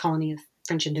the French colony of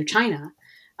French Indochina.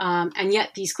 And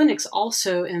yet these clinics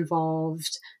also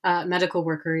involved medical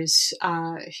workers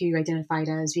who identified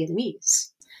as Vietnamese.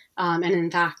 And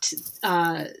in fact,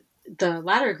 the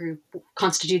latter group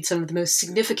constituted some of the most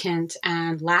significant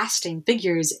and lasting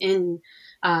figures in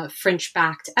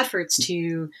French-backed efforts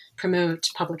to promote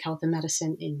public health and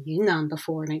medicine in Yunnan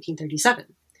before 1937.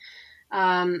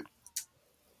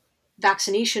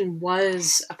 Vaccination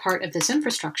was a part of this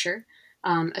infrastructure,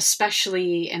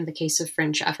 especially in the case of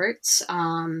French efforts.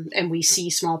 And we see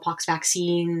smallpox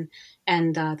vaccine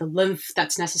and the lymph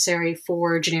that's necessary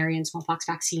for Jennerian smallpox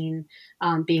vaccine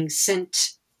being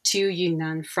sent to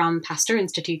Yunnan from Pasteur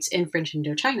Institutes in French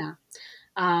Indochina.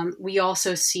 We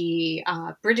also see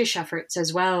British efforts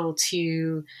as well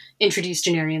to introduce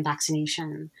Jennerian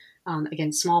vaccination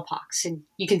against smallpox. And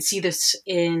you can see this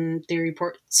in the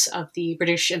reports of the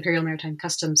British Imperial Maritime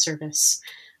Customs Service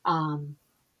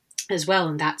as well.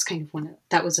 And that's kind of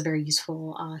that was a very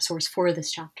useful source for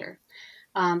this chapter.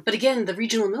 But again, the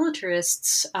regional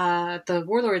militarists, the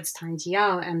warlords Tang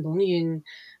Jiao and Long Yun,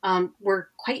 were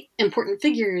quite important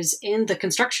figures in the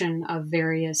construction of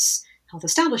various health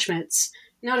establishments,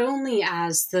 not only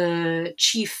as the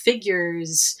chief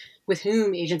figures with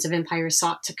whom agents of empire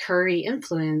sought to curry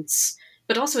influence,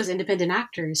 but also as independent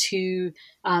actors who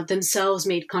themselves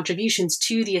made contributions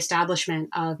to the establishment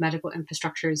of medical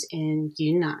infrastructures in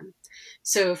Yunnan.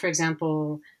 So, for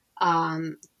example,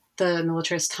 the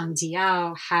militarist Tang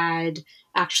Jiao had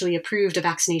actually approved a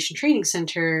vaccination training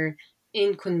center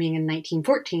in Kunming in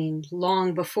 1914,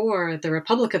 long before the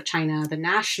Republic of China, the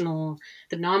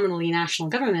nominally national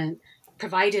government,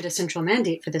 provided a central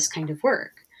mandate for this kind of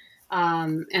work.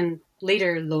 And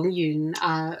later, Long Yun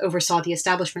oversaw the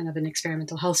establishment of an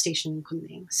experimental health station in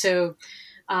Kunming. So,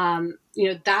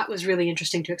 that was really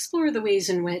interesting to explore the ways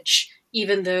in which,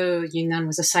 even though Yunnan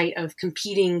was a site of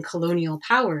competing colonial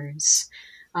powers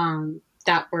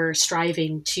that were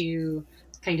striving to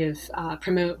kind of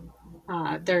promote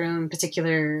their own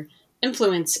particular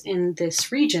influence in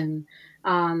this region,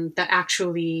 that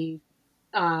actually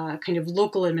kind of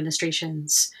local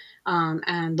administrations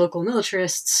and local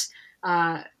militarists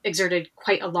exerted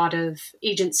quite a lot of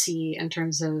agency in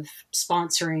terms of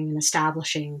sponsoring and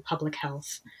establishing public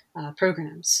health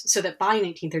programs. So that by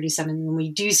 1937, when we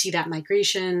do see that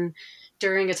migration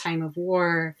during a time of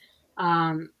war,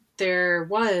 there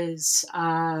was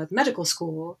a medical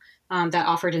school that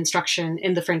offered instruction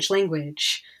in the French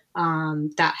language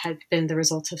that had been the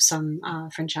result of some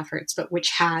French efforts, but which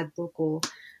had local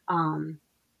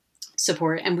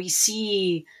support. And we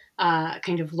see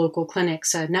kind of local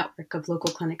clinics, a network of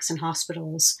local clinics and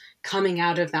hospitals coming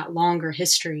out of that longer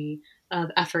history of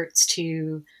efforts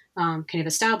to kind of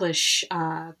establish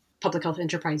public health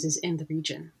enterprises in the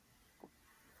region.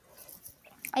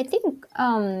 I think,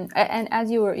 and as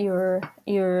you're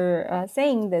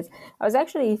saying this, I was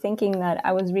actually thinking that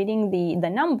I was reading the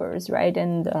numbers, right,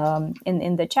 and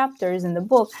in the chapters in the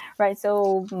book, right.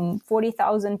 So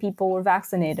 40,000 people were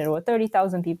vaccinated, or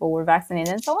 30,000 people were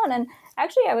vaccinated, and so on. And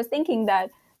actually, I was thinking that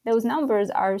those numbers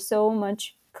are so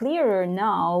much clearer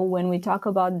now when we talk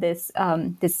about this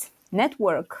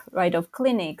network, right, of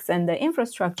clinics and the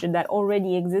infrastructure that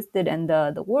already existed, and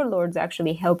the warlords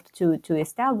actually helped to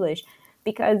establish.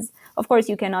 Because, of course,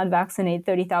 you cannot vaccinate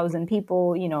 30,000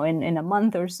 people, in a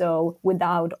month or so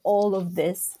without all of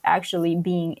this actually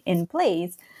being in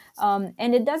place. And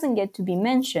it doesn't get to be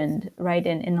mentioned, right,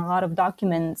 in a lot of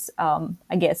documents,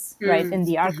 I guess, right, in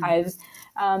the archives.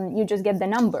 You just get the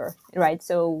number, right?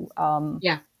 So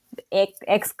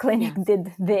X clinic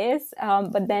did this,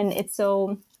 but then it's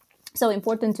so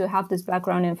important to have this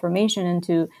background information and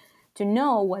to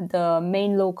know what the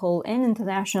main local and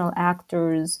international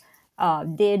actors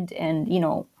did, and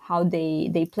how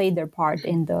they played their part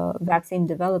in the vaccine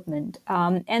development,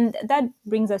 and that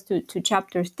brings us to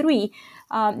chapter 3,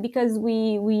 because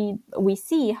we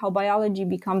see how biology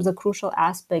becomes a crucial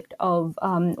aspect of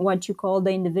what you call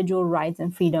the individual rights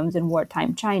and freedoms in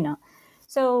wartime China.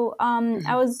 So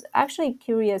I was actually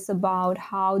curious about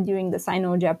how during the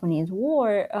Sino-Japanese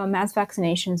War,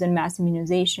 vaccination and mass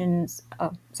immunization,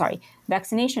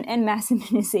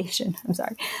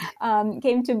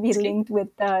 came to be linked with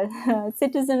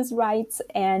citizens' rights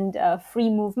and free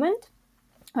movement.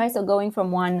 Right, so going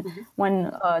from one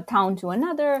town to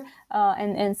another,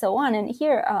 and so on. And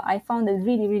here I found it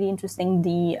really, really interesting,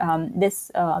 this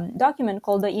document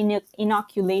called the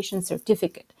inoculation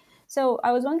certificate. So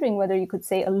I was wondering whether you could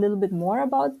say a little bit more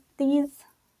about these.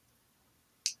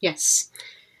 Yes.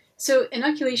 So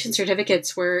inoculation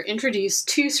certificates were introduced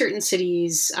to certain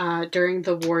cities during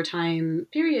the wartime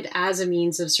period as a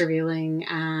means of surveilling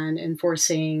and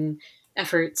enforcing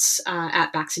efforts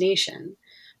at vaccination.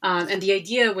 And the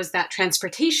idea was that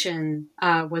transportation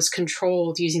was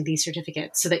controlled using these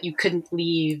certificates so that you couldn't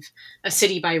leave a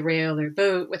city by rail or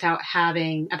boat without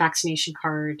having a vaccination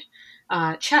card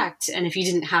checked. And if you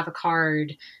didn't have a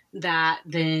card, that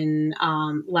then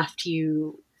left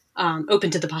you open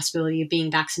to the possibility of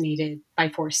being vaccinated by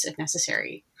force if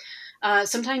necessary.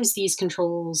 Sometimes these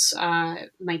controls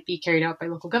might be carried out by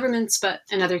local governments, but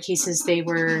in other cases they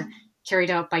were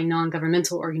carried out by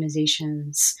non-governmental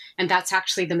organizations. And that's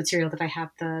actually the material that I have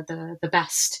the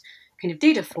best kind of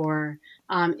data for,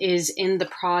 is in the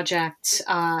project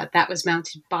that was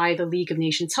mounted by the League of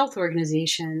Nations Health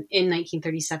Organization in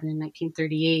 1937 and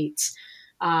 1938.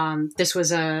 This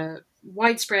was a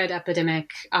widespread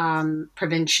epidemic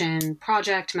prevention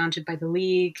project mounted by the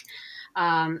League.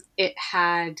 It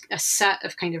had a set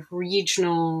of kind of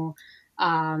regional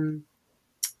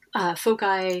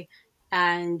foci,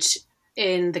 and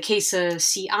in the case of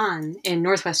Xi'an in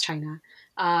northwest China,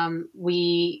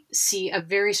 we see a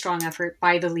very strong effort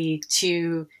by the League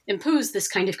to impose this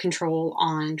kind of control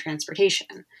on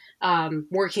transportation,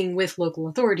 working with local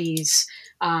authorities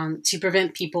to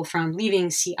prevent people from leaving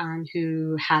Xi'an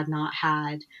who had not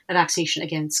had a vaccination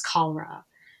against cholera.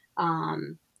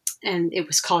 And it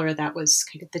was cholera that was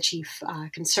kind of the chief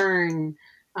concern,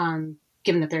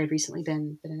 given that there had recently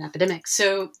been an epidemic.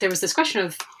 So there was this question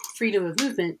of freedom of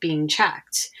movement being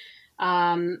checked.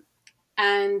 And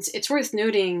it's worth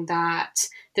noting that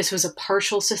this was a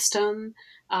partial system,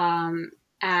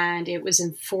 and it was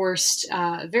enforced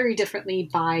very differently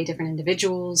by different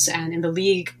individuals. And in the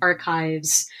League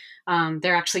archives,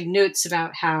 there are actually notes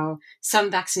about how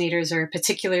some vaccinators are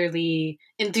particularly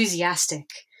enthusiastic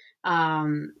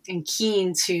and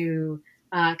keen to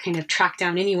kind of track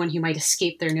down anyone who might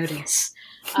escape their notice.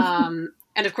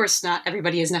 And of course, not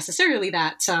everybody is necessarily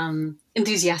that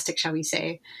enthusiastic, shall we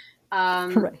say.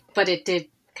 Right. But it did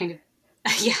kind of,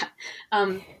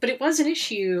 but it was an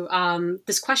issue,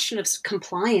 this question of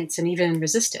compliance and even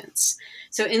resistance.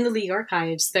 So in the League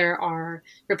archives, there are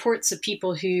reports of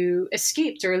people who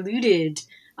escaped or eluded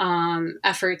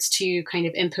efforts to kind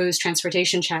of impose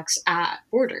transportation checks at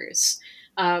borders.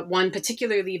 One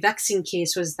particularly vexing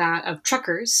case was that of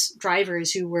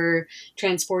drivers who were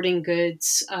transporting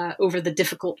goods over the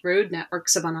difficult road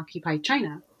networks of unoccupied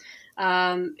China,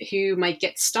 who might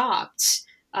get stopped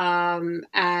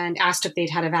and asked if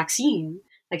they'd had a vaccine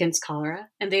against cholera.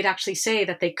 And they'd actually say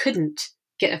that they couldn't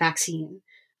get a vaccine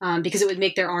because it would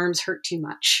make their arms hurt too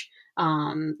much,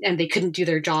 and they couldn't do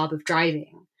their job of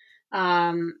driving.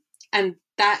 And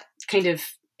that kind of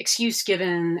excuse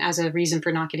given as a reason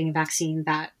for not getting a vaccine,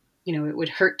 that, you know, it would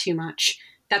hurt too much,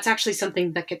 that's actually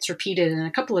something that gets repeated in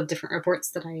a couple of different reports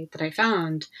that I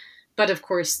found. But of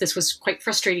course, this was quite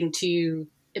frustrating to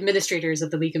administrators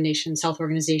of the League of Nations Health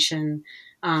Organization,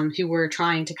 who were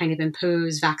trying to kind of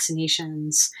impose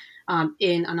vaccinations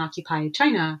in unoccupied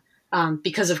China,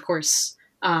 because of course,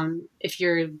 if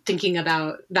you're thinking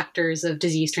about vectors of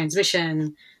disease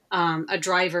transmission, a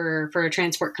driver for a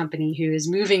transport company who is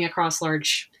moving across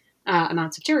large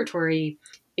amounts of territory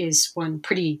is one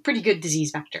pretty good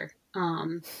disease vector.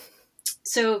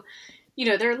 So, you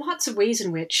know, there are lots of ways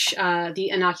in which the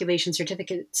inoculation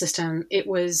certificate system, it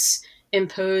was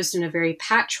imposed in a very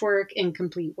patchwork,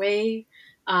 incomplete way.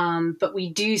 But we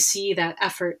do see that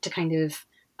effort to kind of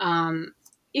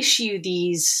issue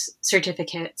these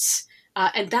certificates,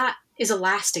 and that is a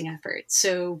lasting effort.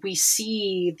 So we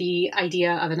see the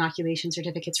idea of inoculation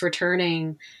certificates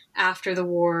returning after the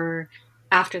war,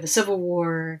 after the Civil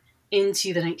War,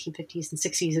 into the 1950s and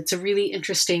 60s. It's a really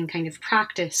interesting kind of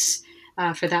practice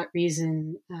for that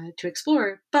reason to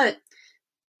explore. But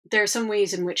there are some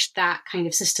ways in which that kind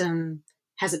of system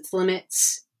has its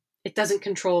limits. It doesn't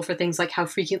control for things like how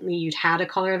frequently you'd had a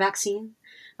cholera vaccine.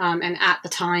 And at the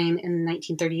time in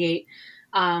 1938,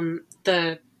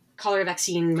 the cholera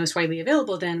vaccine most widely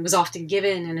available then was often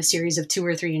given in a series of 2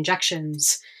 or 3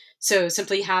 injections. So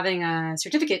simply having a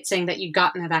certificate saying that you'd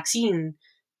gotten a vaccine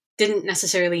didn't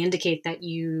necessarily indicate that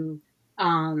you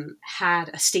had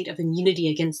a state of immunity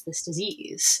against this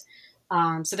disease.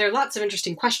 So there are lots of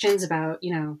interesting questions about,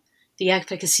 you know, the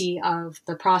efficacy of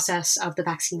the process of the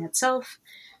vaccine itself.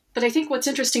 But I think what's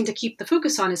interesting to keep the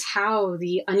focus on is how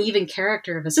the uneven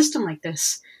character of a system like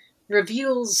this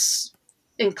reveals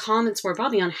and comments more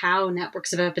broadly on how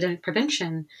networks of epidemic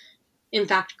prevention in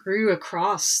fact grew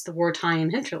across the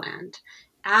wartime hinterland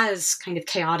as kind of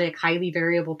chaotic, highly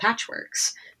variable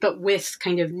patchworks, but with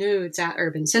kind of nodes at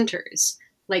urban centers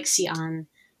like Xi'an,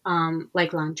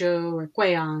 like Lanzhou or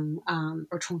Guiyang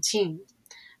or Chongqing.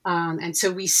 And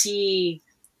so we see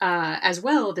as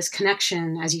well this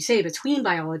connection, as you say, between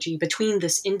biology, between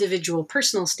this individual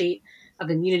personal state of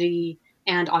immunity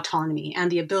and autonomy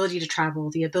and the ability to travel,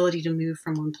 the ability to move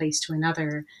from one place to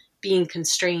another, being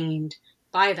constrained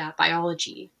by that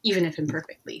biology, even if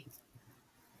imperfectly.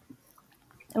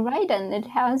 Right, and it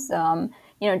has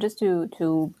just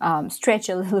to stretch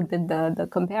a little bit the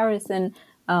comparison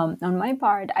on my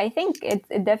part, I think it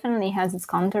definitely has its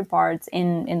counterparts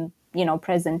in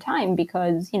present time,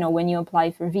 because when you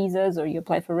apply for visas or you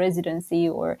apply for residency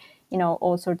or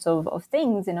all sorts of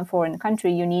things in a foreign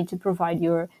country, you need to provide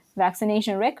your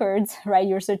vaccination records, right?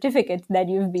 Your certificate that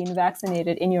you've been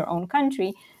vaccinated in your own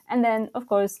country. And then, of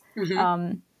course,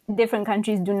 different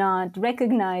countries do not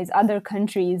recognize other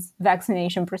countries'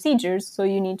 vaccination procedures, so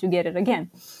you need to get it again.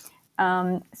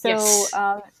 Yes.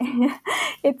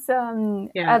 It's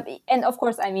and of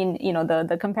course, I mean,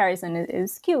 the comparison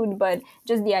is skewed, but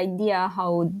just the idea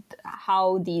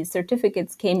how these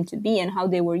certificates came to be and how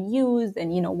they were used,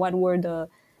 and what were the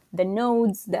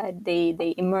nodes that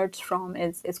they emerged from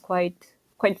is quite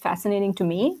fascinating to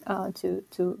me to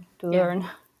learn.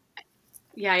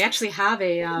 Yeah, I actually have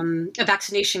a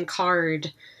vaccination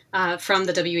card from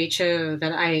the WHO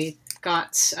that I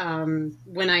got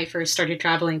when I first started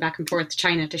traveling back and forth to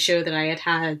China to show that I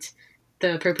had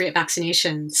the appropriate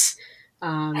vaccinations.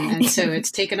 And so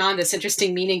it's taken on this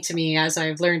interesting meaning to me as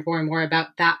I've learned more and more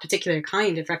about that particular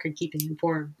kind of record keeping in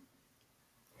form.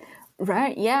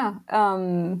 Right. Yeah.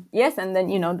 Yes. And then,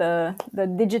 the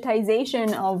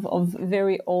digitization of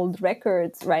very old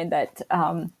records, right? That,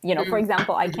 for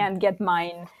example, I can't get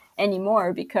mine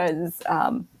anymore because,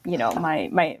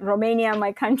 my Romania,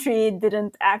 my country,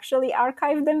 didn't actually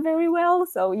archive them very well.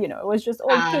 So, it was just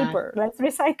old paper. Let's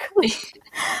recycle it.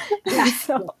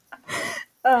 So,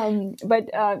 but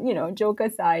joke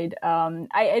aside,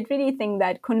 I really think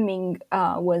that Kunming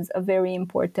was a very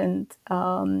important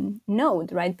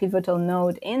node, right? Pivotal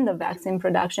node in the vaccine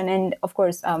production. And of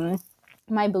course,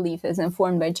 my belief is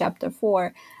informed by Chapter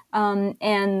 4.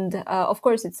 And of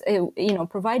course, it's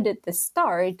provided the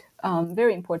start,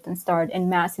 very important start in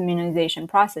mass immunization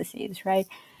processes, right?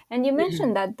 And you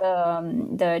mentioned that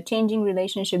the changing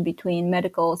relationship between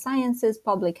medical sciences,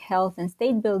 public health, and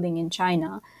state building in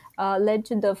China led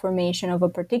to the formation of a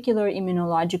particular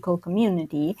immunological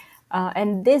community.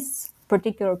 And this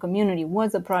particular community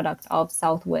was a product of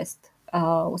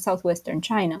southwestern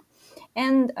China.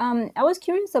 And I was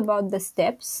curious about the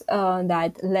steps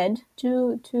that led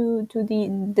to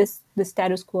the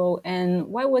status quo, and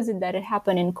why was it that it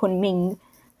happened in Kunming,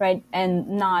 right, and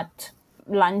not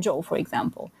Lanzhou, for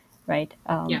example, right?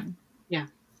 Yeah.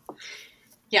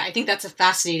 I think that's a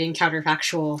fascinating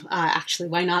counterfactual. Actually,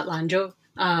 why not Lanzhou?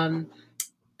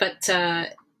 But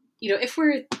if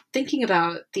we're thinking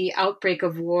about the outbreak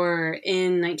of war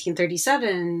in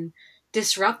 1937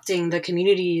 disrupting the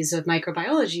communities of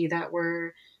microbiology that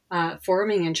were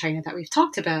forming in China that we've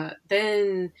talked about,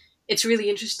 then it's really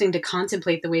interesting to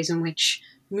contemplate the ways in which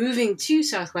moving to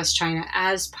Southwest China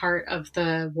as part of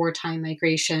the wartime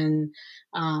migration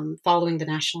following the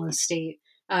nationalist state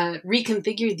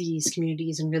reconfigured these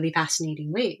communities in really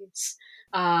fascinating ways.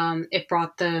 It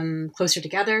brought them closer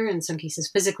together, in some cases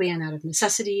physically and out of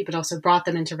necessity, but also brought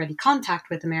them into ready contact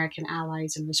with American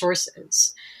allies and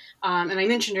resources. And I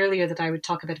mentioned earlier that I would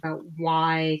talk a bit about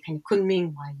why kind of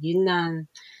Kunming, why Yunnan.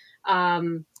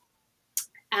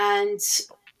 And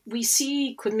we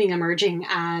see Kunming emerging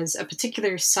as a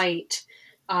particular site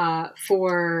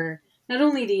for not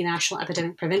only the National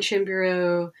Epidemic Prevention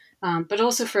Bureau, but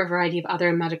also for a variety of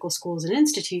other medical schools and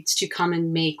institutes to come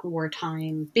and make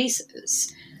wartime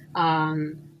bases.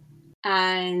 And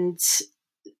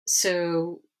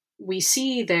so we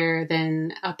see there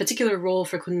then a particular role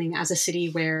for Kunming as a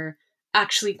city where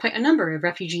actually quite a number of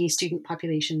refugee student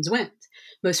populations went.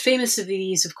 Most famous of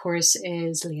these, of course,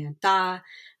 is Lianta,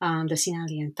 the Sinan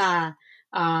Lianta,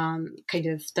 kind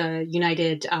of the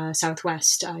United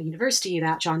Southwest University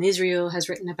that John Israel has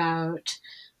written about,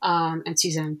 and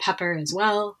Suzanne Pepper as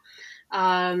well.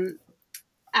 And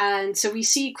so we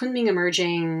see Kunming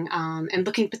emerging and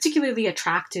looking particularly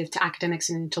attractive to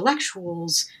academics and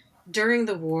intellectuals during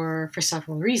the war for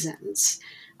several reasons.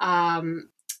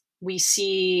 We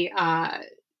see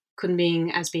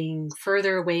Kunming as being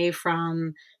further away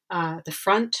from the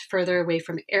front, further away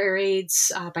from air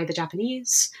raids by the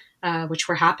Japanese, which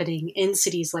were happening in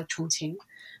cities like Chongqing.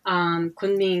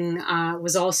 Kunming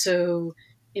was also,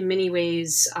 in many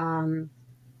ways,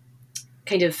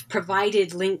 kind of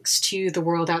provided links to the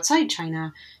world outside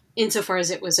China, insofar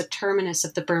as it was a terminus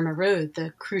of the Burma Road,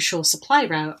 the crucial supply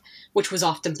route, which was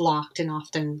often blocked and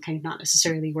often kind of not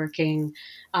necessarily working.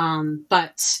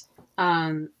 But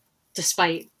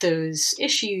despite those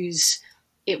issues,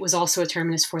 it was also a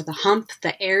terminus for the Hump,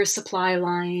 the air supply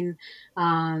line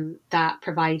that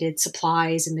provided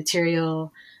supplies and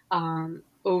material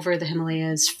over the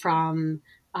Himalayas from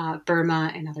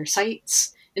Burma and other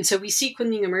sites. And so we see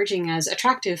Kunming emerging as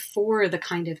attractive for the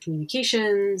kind of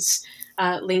communications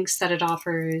links that it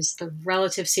offers, the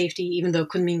relative safety, even though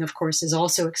Kunming, of course, is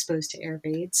also exposed to air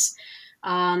raids.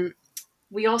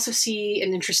 We also see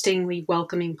an interestingly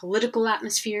welcoming political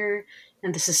atmosphere,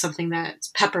 and this is something that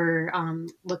Pepper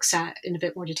looks at in a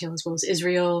bit more detail, as well as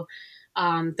Israel,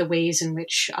 the ways in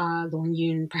which Long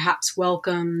Yun perhaps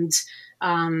welcomed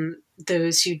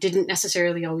those who didn't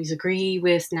necessarily always agree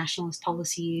with nationalist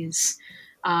policies.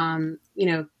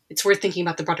 It's worth thinking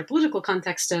about the broader political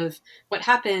context of what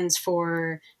happens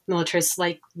for militarists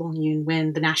like Long Yun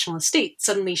when the nationalist state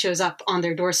suddenly shows up on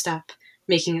their doorstep,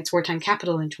 making its wartime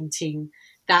capital in Chongqing.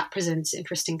 That presents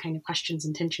interesting kind of questions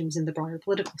and tensions in the broader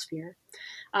political sphere.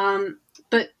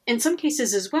 But in some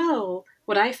cases as well,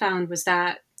 what I found was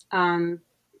that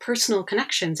personal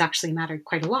connections actually mattered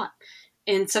quite a lot.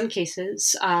 In some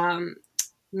cases,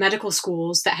 medical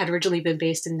schools that had originally been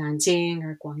based in Nanjing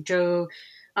or Guangzhou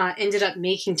ended up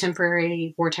making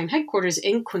temporary wartime headquarters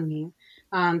in Kunming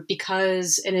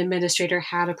because an administrator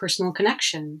had a personal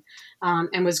connection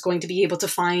and was going to be able to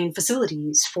find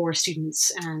facilities for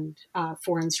students and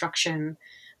for instruction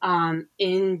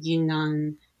in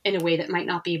Yunnan in a way that might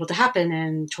not be able to happen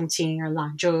in Chongqing or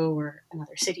Lanzhou or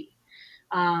another city.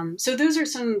 So those are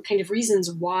some kind of reasons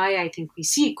why I think we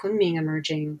see Kunming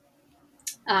emerging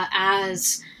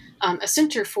as a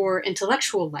center for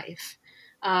intellectual life.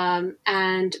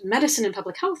 And medicine and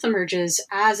public health emerges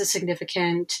as a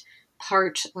significant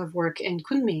part of work in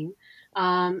Kunming,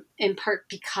 in part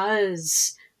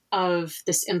because of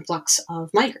this influx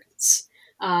of migrants.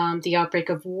 The outbreak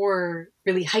of war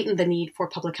really heightened the need for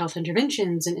public health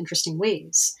interventions in interesting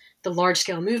ways. The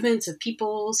large-scale movements of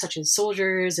people, such as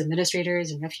soldiers,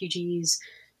 administrators, and refugees,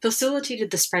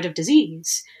 facilitated the spread of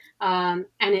disease. And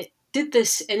it did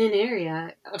this in an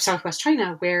area of Southwest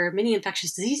China where many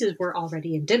infectious diseases were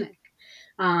already endemic.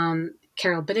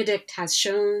 Carol Benedict has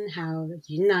shown how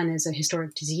Yunnan is a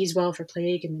historic disease well for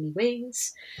plague in many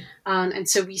ways. And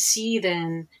so we see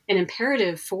then an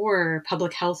imperative for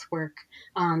public health work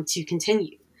to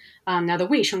continue. Now, the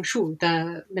Wei Shengshu,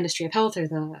 the Ministry of Health or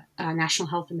the National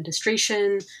Health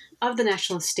Administration of the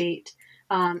national state,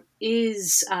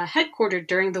 is headquartered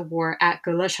during the war at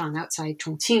Geleshan outside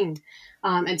Chongqing.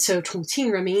 And so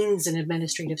Chongqing remains an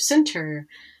administrative center,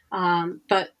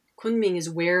 but Kunming is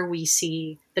where we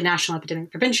see the National Epidemic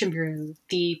Prevention Bureau,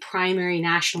 the primary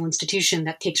national institution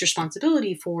that takes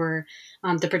responsibility for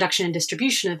the production and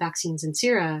distribution of vaccines and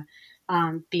sera,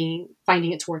 finding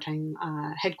its wartime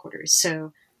headquarters.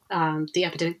 So the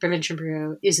Epidemic Prevention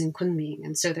Bureau is in Kunming,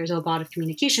 and so there's a lot of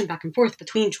communication back and forth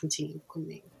between Chongqing and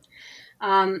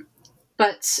Kunming.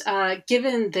 But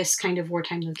given this kind of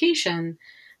wartime location,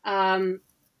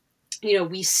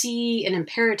 we see an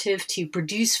imperative to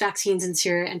produce vaccines and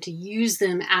sera and to use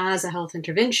them as a health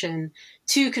intervention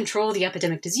to control the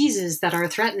epidemic diseases that are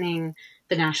threatening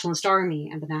the nationalist army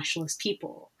and the nationalist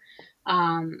people.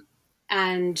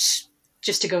 And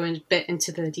just to go a bit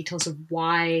into the details of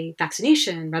why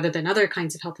vaccination, rather than other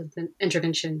kinds of health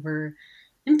intervention, were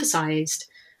emphasized,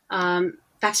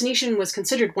 vaccination was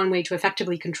considered one way to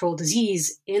effectively control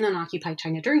disease in unoccupied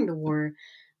China during the war,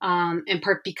 in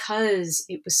part because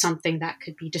it was something that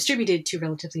could be distributed to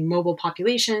relatively mobile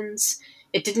populations.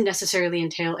 It didn't necessarily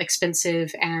entail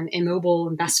expensive and immobile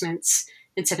investments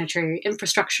in sanitary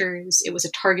infrastructures. It was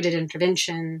a targeted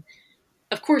intervention.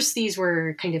 Of course, these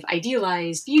were kind of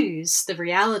idealized views. The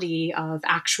reality of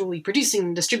actually producing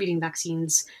and distributing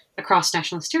vaccines across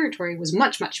nationalist territory was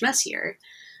much, much messier.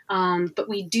 But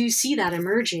we do see that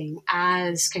emerging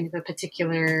as kind of a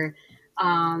particular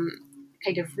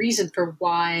kind of reason for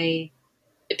why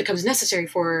it becomes necessary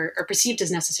for, or perceived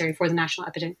as necessary for, the National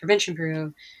Epidemic Prevention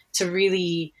Bureau to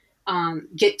really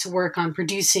get to work on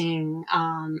producing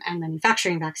and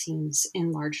manufacturing vaccines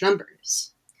in large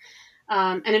numbers.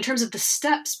 And in terms of the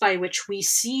steps by which we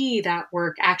see that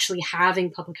work actually having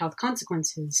public health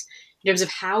consequences, in terms of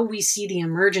how we see the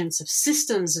emergence of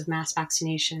systems of mass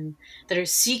vaccination that are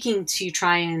seeking to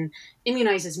try and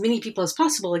immunize as many people as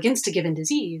possible against a given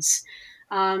disease,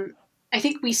 I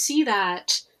think we see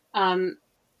that on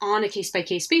a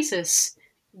case-by-case basis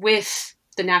with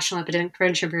the National Epidemic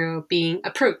Prevention Bureau being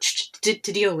approached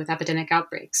to deal with epidemic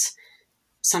outbreaks,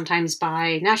 sometimes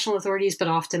by national authorities, but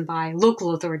often by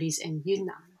local authorities in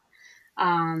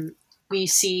Yunnan. We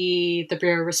see the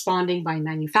Bureau responding by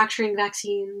manufacturing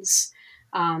vaccines,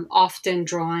 often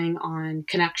drawing on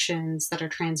connections that are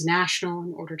transnational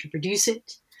in order to produce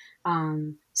it.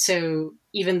 So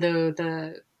even though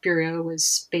the Bureau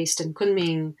was based in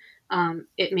Kunming,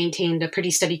 it maintained a pretty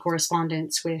steady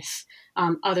correspondence with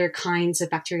other kinds of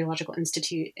bacteriological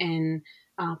institute in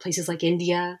places like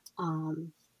India,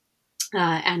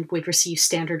 and would receive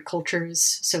standard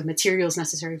cultures, so materials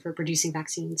necessary for producing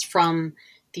vaccines from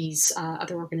these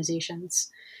other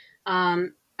organizations.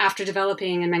 After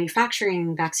developing and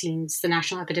manufacturing vaccines, the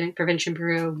National Epidemic Prevention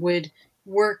Bureau would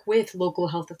work with local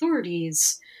health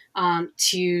authorities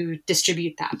to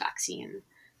distribute that vaccine.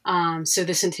 So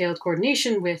this entailed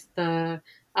coordination with the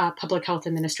public health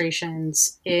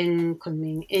administrations in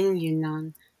Kunming, in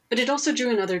Yunnan, but it also drew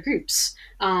in other groups,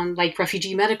 like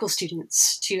refugee medical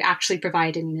students, to actually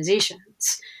provide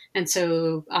immunizations. And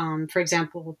so, for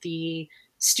example, the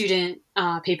student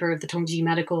paper of the Tongji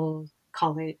Medical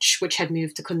College, which had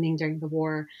moved to Kunming during the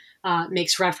war,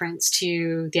 makes reference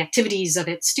to the activities of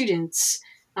its students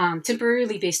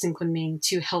temporarily based in Kunming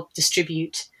to help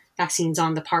distribute vaccines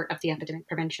on the part of the Epidemic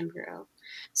Prevention Bureau.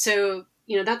 So,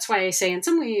 that's why I say in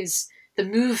some ways the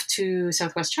move to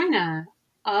Southwest China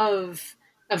of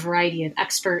a variety of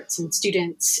experts and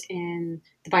students in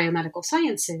the biomedical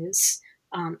sciences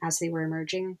as they were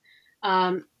emerging,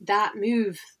 that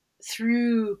move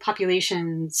threw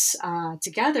populations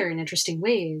together in interesting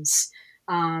ways.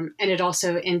 And it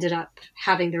also ended up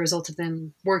having the result of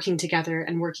them working together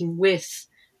and working with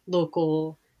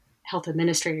local health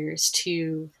administrators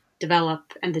to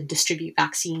develop and then distribute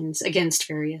vaccines against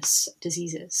various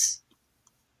diseases.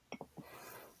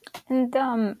 And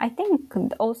I think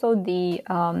also the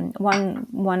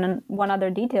one other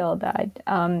detail that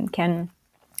can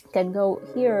go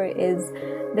here is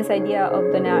this idea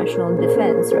of the national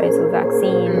defense, right? So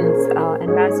vaccines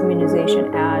and mass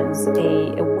immunization as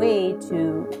a way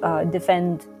to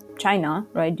defend China,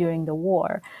 right, during the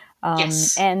war.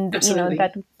 Yes, and absolutely.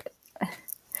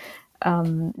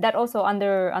 That also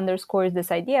underscores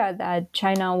this idea that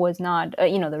China was not,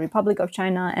 the Republic of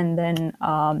China and then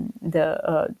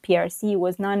the PRC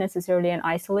was not necessarily an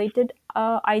isolated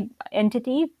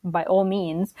entity by all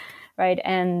means, right?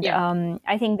 And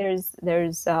I think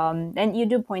there's and you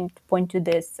do point to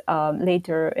this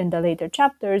later in the later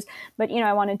chapters, but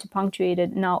I wanted to punctuate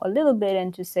it now a little bit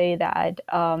and to say that.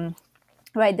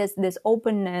 Right, this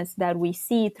openness that we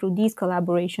see through these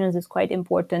collaborations is quite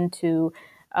important to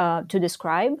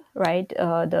describe, right,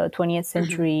 the 20th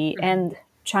century and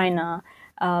China,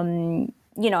 and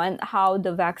how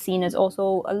the vaccine is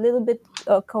also a little bit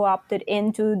co-opted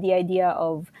into the idea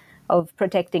of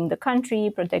protecting the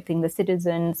country, protecting the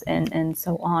citizens, and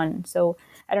so on. So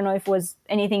I don't know if was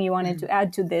anything you wanted to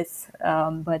add to this,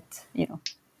 but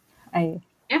I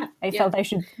felt I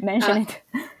should mention it.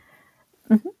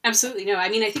 Absolutely. No, I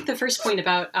mean, I think the first point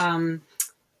about kind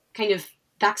of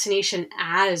vaccination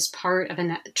as part of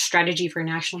a strategy for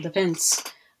national defense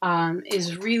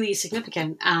is really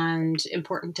significant and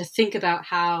important to think about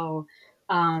how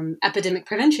epidemic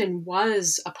prevention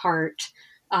was a part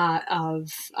of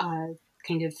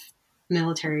kind of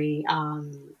military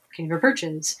kind of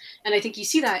approaches. And I think you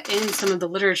see that in some of the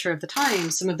literature of the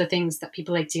time, some of the things that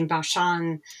people like Jing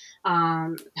Baoshan,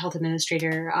 health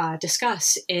administrator,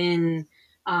 discuss in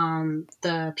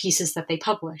the pieces that they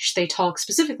publish. They talk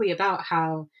specifically about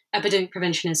how epidemic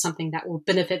prevention is something that will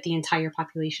benefit the entire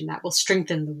population, that will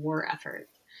strengthen the war effort.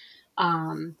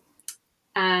 And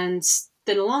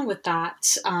then along with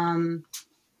that,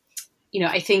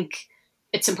 I think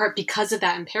it's in part because of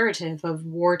that imperative of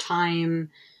wartime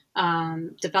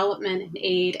development and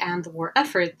aid and the war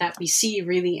effort that we see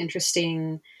really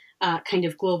interesting kind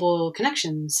of global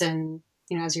connections. And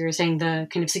as you were saying, the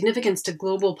kind of significance to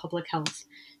global public health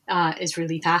is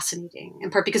really fascinating, in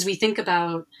part because we tend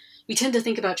to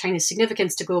think about China's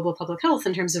significance to global public health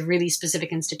in terms of really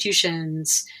specific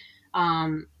institutions,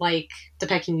 like the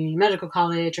Peking Union Medical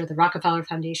College or the Rockefeller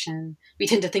Foundation. We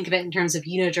tend to think of it in terms of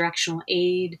unidirectional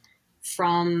aid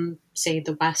from, say,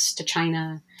 the West to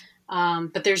China.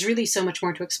 But there's really so much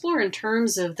more to explore in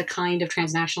terms of the kind of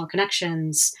transnational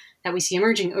connections that we see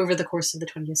emerging over the course of the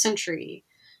 20th century.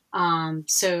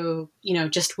 So,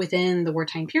 just within the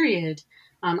wartime period,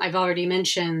 I've already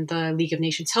mentioned the League of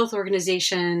Nations Health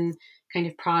Organization kind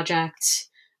of project,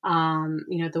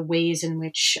 the ways in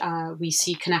which we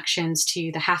see connections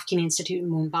to the Haffkine Institute in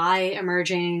Mumbai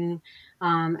emerging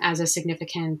as a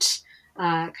significant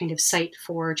kind of site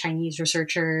for Chinese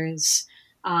researchers.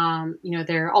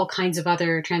 There are all kinds of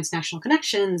other transnational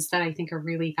connections that I think are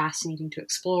really fascinating to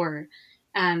explore.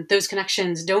 And those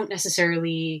connections don't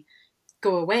necessarily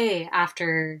go away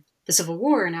after the Civil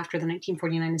War and after the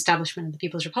 1949 establishment of the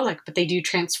People's Republic, but they do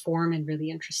transform in really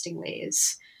interesting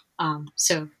ways.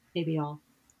 So maybe I'll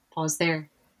pause there.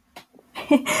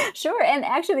 Sure. And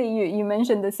actually, you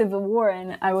mentioned the Civil War,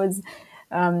 and I was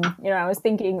I was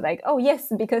thinking like, oh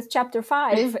yes, because chapter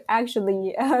 5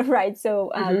 actually, right,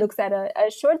 so looks at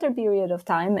a shorter period of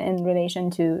time in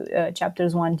relation to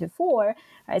chapters 1 to 4,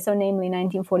 right? So namely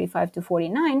 1945 to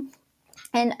 49.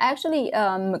 And actually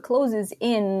closes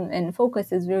in and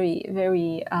focuses very,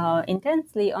 very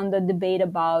intensely on the debate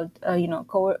about,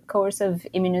 coercive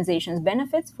immunization's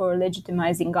benefits for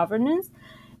legitimizing governance,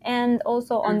 and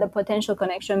also on the potential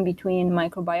connection between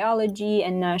microbiology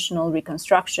and national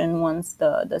reconstruction once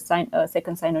the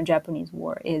Second Sino-Japanese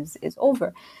War is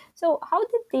over. So how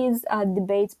did these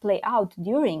debates play out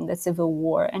during the Civil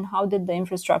War, and how did the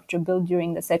infrastructure built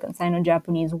during the Second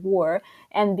Sino-Japanese War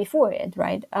and before it,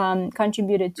 right,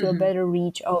 contributed to a better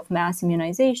reach of mass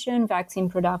immunization, vaccine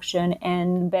production,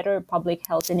 and better public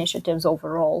health initiatives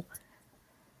overall?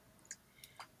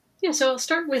 Yeah, so I'll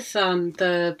start with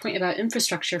the point about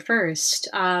infrastructure first.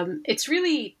 It's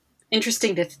really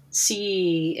interesting to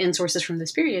see in sources from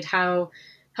this period how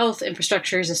health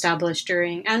infrastructures established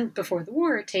during and before the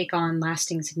war take on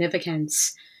lasting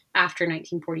significance after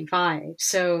 1945.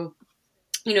 So,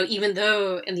 even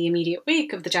though in the immediate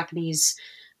wake of the Japanese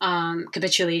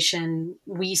capitulation,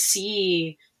 we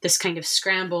see this kind of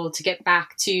scramble to get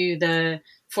back to the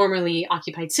formerly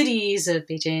occupied cities of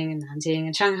Beijing and Nanjing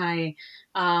and Shanghai,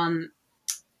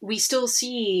 we still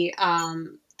see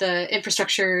the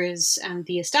infrastructures and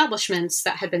the establishments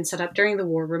that had been set up during the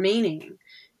war remaining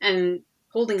and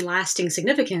holding lasting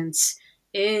significance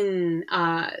in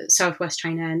Southwest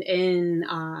China and in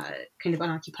kind of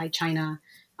unoccupied China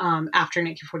after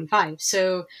 1945.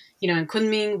 So, in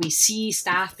Kunming, we see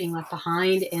staff being left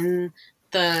behind in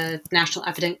the National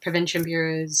Epidemic Prevention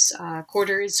Bureau's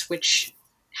quarters, which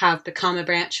have become a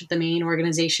branch of the main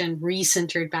organization,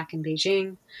 recentered back in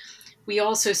Beijing. We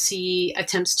also see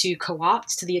attempts to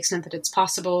co-opt, to the extent that it's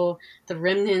possible, the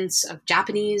remnants of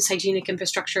Japanese hygienic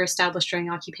infrastructure established during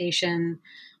occupation,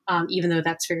 even though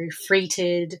that's very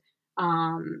freighted,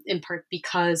 in part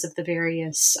because of the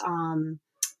various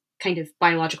kind of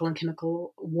biological and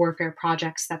chemical warfare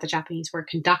projects that the Japanese were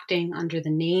conducting under the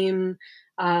name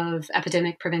of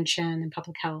epidemic prevention and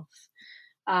public health.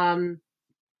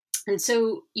 And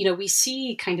so, we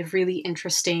see kind of really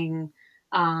interesting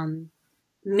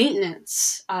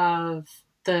maintenance of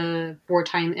the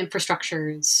wartime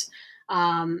infrastructures,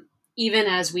 even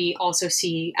as we also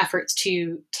see efforts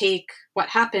to take what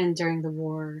happened during the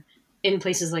war in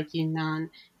places like Yunnan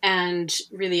and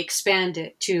really expand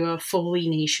it to a fully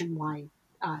nationwide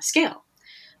scale.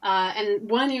 And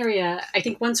one area, I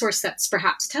think one source that's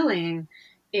perhaps telling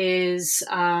is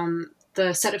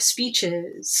the set of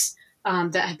speeches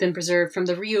that have been preserved from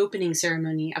the reopening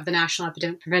ceremony of the National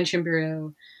Epidemic Prevention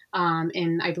Bureau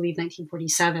in, I believe,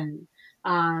 1947.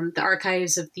 The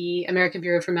archives of the American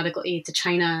Bureau for Medical Aid to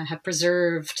China have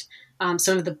preserved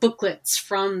some of the booklets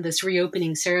from this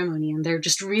reopening ceremony, and they're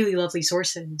just really lovely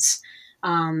sources.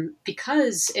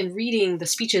 Because in reading the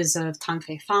speeches of Tang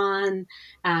Feifan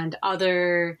and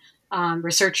other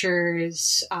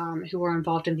researchers who were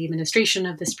involved in the administration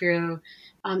of this bureau,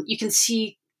 you can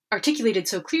see articulated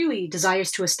so clearly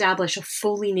desires to establish a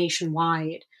fully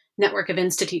nationwide network of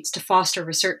institutes to foster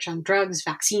research on drugs,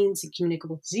 vaccines, and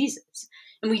communicable diseases.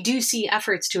 And we do see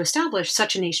efforts to establish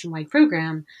such a nationwide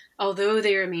program, although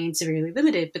they remain severely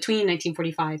limited between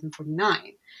 1945 and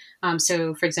 49.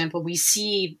 So, for example, we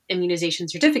see immunization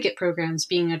certificate programs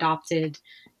being adopted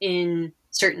in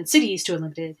certain cities to a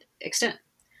limited extent.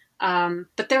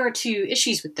 But there are two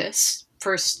issues with this.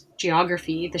 First,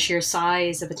 geography, the sheer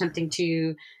size of attempting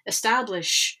to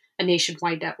establish a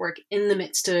nationwide network in the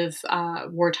midst of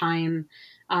wartime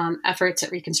efforts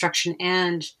at reconstruction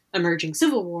and emerging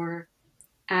civil war,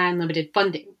 and limited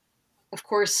funding. Of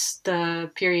course,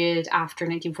 the period after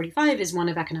 1945 is one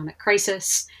of economic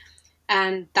crisis,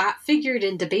 and that figured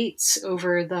in debates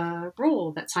over the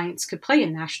role that science could play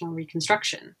in national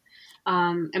reconstruction.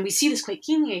 And we see this quite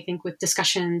keenly, I think, with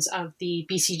discussions of the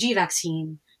BCG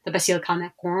vaccine, the Bacille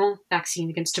Calmette-Guerin vaccine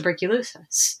against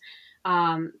tuberculosis.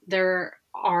 There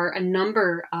are a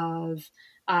number of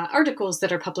articles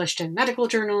that are published in medical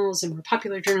journals and more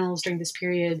popular journals during this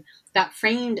period that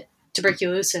framed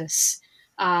tuberculosis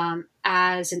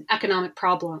as an economic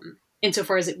problem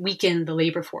insofar as it weakened the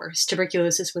labor force.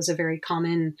 Tuberculosis was a very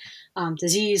common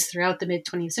disease throughout the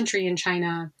mid-20th century in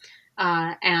China.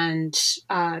 And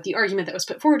the argument that was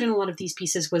put forward in a lot of these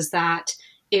pieces was that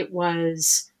it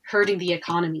was hurting the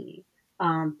economy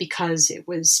because it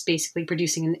was basically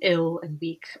producing an ill and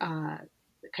weak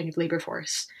kind of labor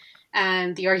force.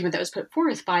 And the argument that was put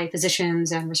forth by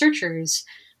physicians and researchers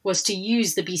was to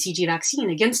use the BCG vaccine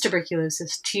against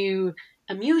tuberculosis to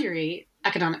ameliorate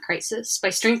economic crisis by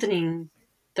strengthening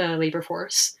the labor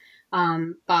force,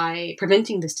 by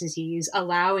preventing this disease,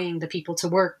 allowing the people to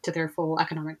work to their full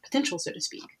economic potential, so to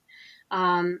speak.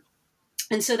 And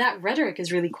so that rhetoric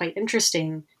is really quite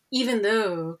interesting, even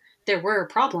though there were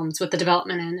problems with the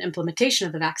development and implementation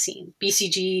of the vaccine.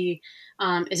 BCG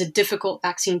is a difficult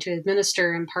vaccine to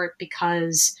administer, in part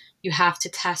because you have to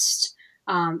test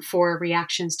for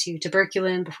reactions to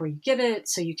tuberculin before you give it.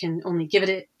 So you can only give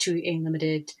it to a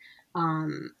limited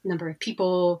number of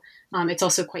people. It's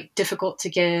also quite difficult to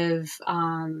give,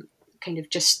 kind of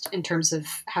just in terms of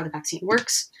how the vaccine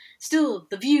works. Still,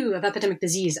 the view of epidemic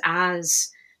disease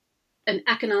as an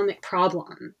economic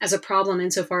problem, as a problem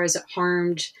insofar as it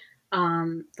harmed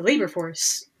the labor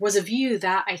force, was a view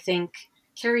that I think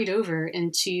carried over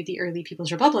into the early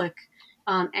People's Republic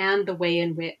and the way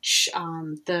in which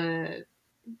the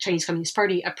Chinese Communist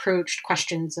Party approached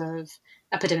questions of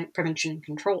epidemic prevention and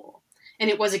control. And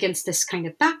it was against this kind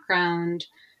of background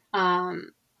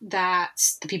that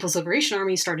the People's Liberation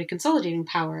Army started consolidating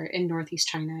power in Northeast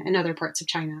China and other parts of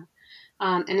China.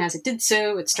 And as it did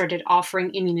so, it started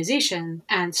offering immunization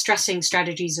and stressing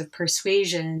strategies of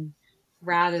persuasion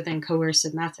rather than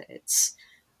coercive methods.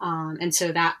 And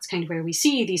so that's kind of where we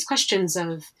see these questions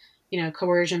of,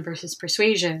 coercion versus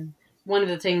persuasion. One of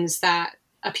the things that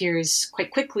appears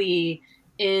quite quickly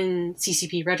in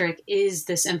CCP rhetoric is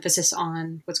this emphasis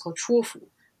on what's called 说服.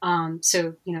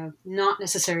 So, not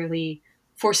necessarily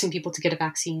forcing people to get a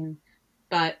vaccine,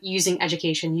 but using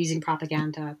education, using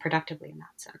propaganda productively in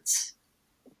that sense.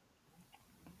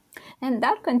 And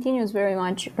that continues very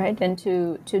much right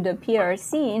into the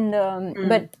PRC in the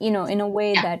but in a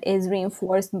way that is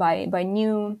reinforced by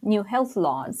new health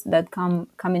laws that come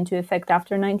into effect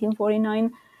after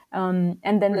 1949,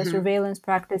 and then the surveillance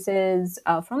practices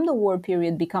from the war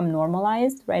period become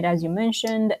normalized, right, as you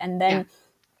mentioned, and then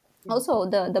also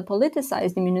the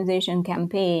politicized immunization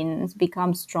campaigns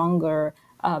become stronger,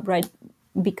 right,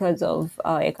 because of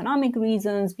economic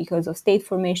reasons, because of state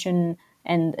formation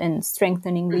and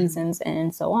strengthening reasons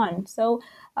and so on. So,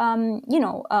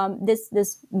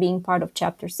 this being part of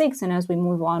Chapter 6, and as we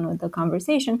move on with the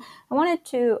conversation, I wanted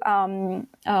to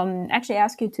actually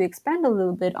ask you to expand a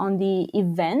little bit on the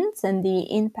events and the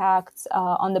impacts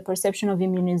on the perception of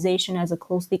immunization as a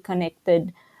closely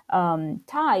connected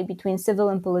tie between civil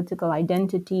and political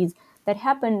identities that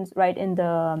happened right in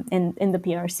the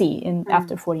PRC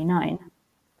after 49.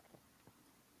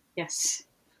 Yes.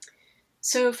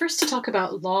 So first, to talk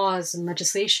about laws and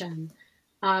legislation,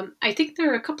 I think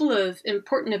there are a couple of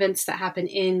important events that happened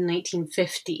in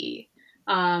 1950.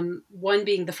 One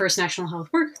being the first National Health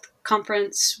Work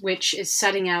Conference, which is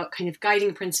setting out kind of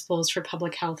guiding principles for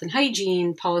public health and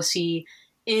hygiene policy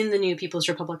in the new People's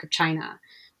Republic of China,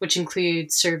 which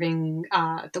includes serving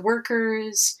the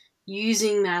workers,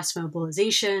 using mass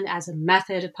mobilization as a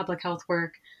method of public health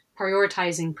work,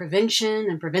 prioritizing prevention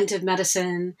and preventive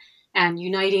medicine, and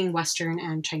uniting Western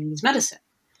and Chinese medicine.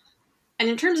 And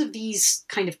in terms of these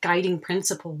kind of guiding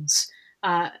principles,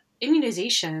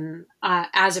 immunization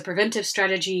as a preventive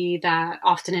strategy that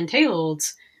often entailed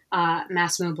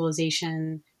mass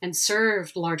mobilization and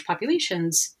served large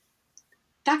populations,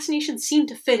 vaccinations seem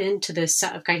to fit into this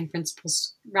set of guiding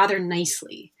principles rather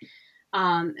nicely.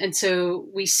 And so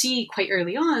we see quite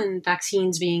early on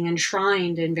vaccines being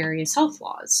enshrined in various health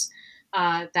laws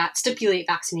that stipulate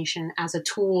vaccination as a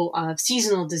tool of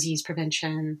seasonal disease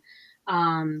prevention.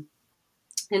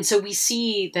 And so we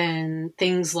see then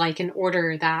things like an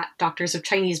order that doctors of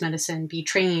Chinese medicine be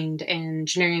trained in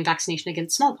generic vaccination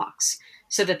against smallpox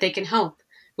so that they can help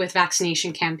with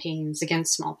vaccination campaigns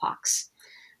against smallpox.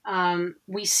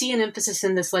 We see an emphasis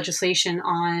in this legislation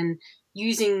on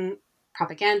using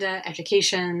propaganda,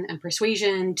 education, and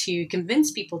persuasion to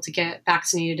convince people to get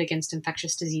vaccinated against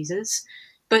infectious diseases.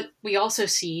 But we also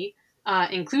see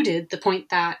included the point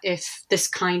that if this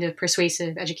kind of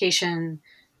persuasive education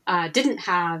didn't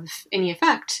have any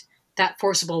effect, that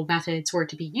forcible methods were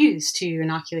to be used to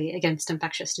inoculate against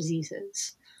infectious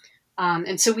diseases.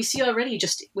 And so we see already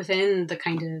just within the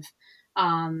kind of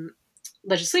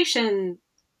legislation,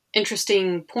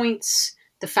 interesting points.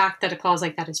 The fact that a clause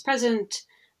like that is present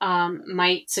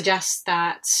might suggest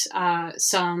that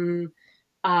some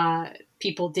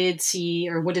people did see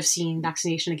or would have seen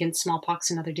vaccination against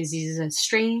smallpox and other diseases as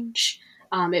strange.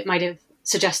 It might have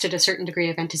suggested a certain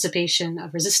degree of anticipation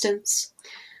of resistance.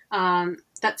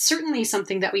 That's certainly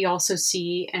something that we also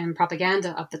see in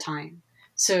propaganda of the time.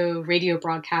 So radio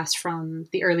broadcasts from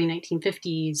the early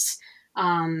 1950s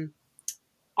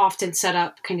often set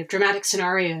up kind of dramatic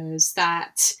scenarios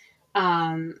that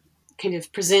kind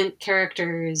of present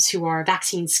characters who are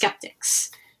vaccine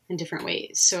skeptics in different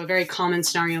ways. So a very common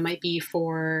scenario might be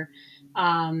for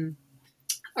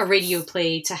a radio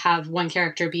play to have one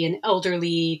character be an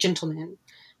elderly gentleman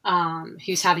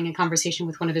who's having a conversation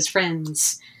with one of his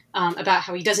friends about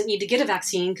how he doesn't need to get a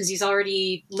vaccine because he's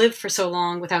already lived for so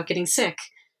long without getting sick.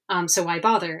 So why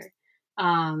bother?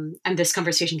 And this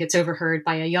conversation gets overheard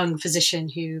by a young physician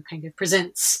who kind of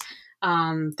presents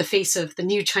the face of the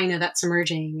new China that's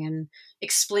emerging and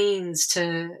explains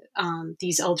to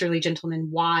these elderly gentlemen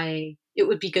why it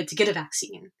would be good to get a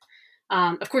vaccine.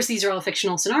 Of course, these are all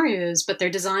fictional scenarios, but they're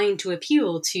designed to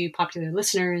appeal to popular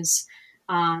listeners.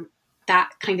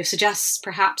 That kind of suggests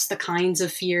perhaps the kinds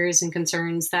of fears and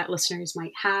concerns that listeners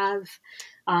might have.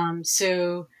 While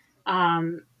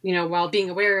being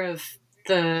aware of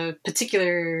the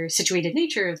particular situated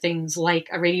nature of things like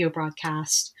a radio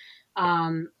broadcast,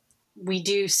 we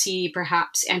do see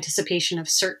perhaps anticipation of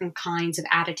certain kinds of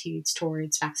attitudes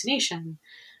towards vaccination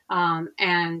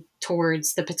and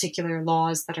towards the particular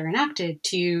laws that are enacted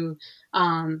to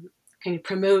kind of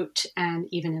promote and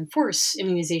even enforce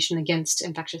immunization against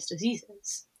infectious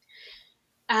diseases.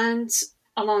 And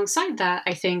alongside that,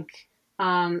 I think,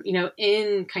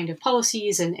 in kind of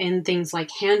policies and in things like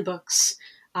handbooks,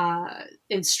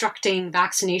 instructing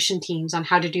vaccination teams on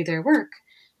how to do their work,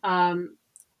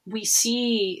 we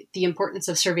see the importance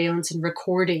of surveillance and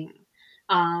recording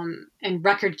and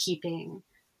record keeping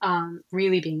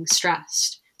really being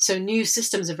stressed. So new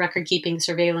systems of record keeping,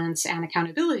 surveillance, and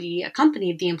accountability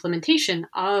accompanied the implementation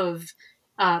of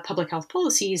public health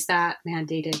policies that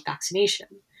mandated vaccination.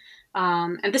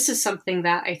 And this is something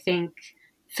that I think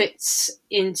fits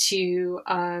into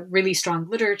really strong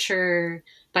literature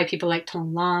by people like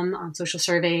Tong Lam on social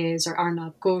surveys, or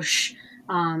Arnab Ghosh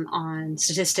on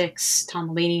statistics, Tom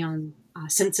Mulaney on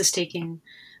census taking.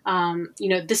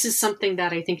 This is something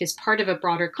that I think is part of a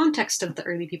broader context of the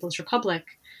early People's Republic.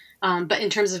 But in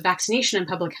terms of vaccination and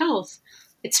public health,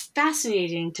 it's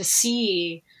fascinating to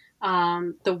see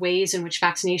the ways in which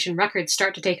vaccination records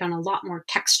start to take on a lot more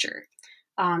texture.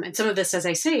 And some of this, as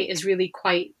I say, is really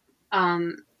quite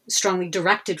strongly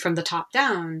directed from the top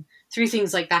down through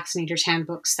things like vaccinators'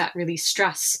 handbooks that really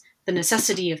stress the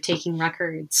necessity of taking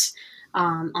records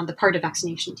on the part of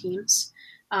vaccination teams.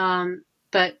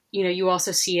 But, you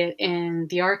also see it in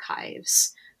the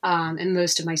archives. And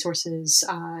most of my sources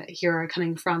here are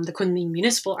coming from the Kunming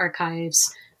Municipal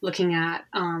Archives, looking at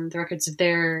the records of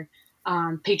their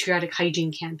patriotic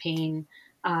hygiene campaign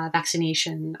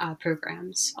vaccination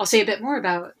programs. I'll say a bit more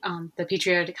about the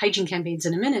patriotic hygiene campaigns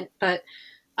in a minute, but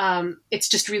it's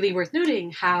just really worth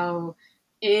noting how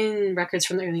in records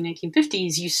from the early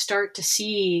 1950s, you start to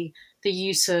see the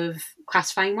use of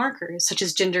classifying markers such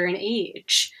as gender and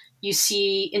age. You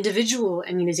see individual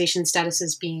immunization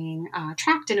statuses being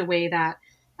tracked in a way that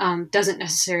doesn't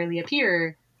necessarily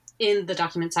appear in the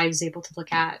documents I was able to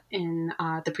look at in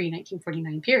the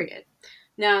pre-1949 period.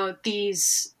 Now,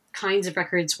 these kinds of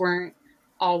records weren't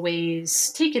always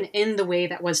taken in the way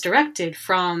that was directed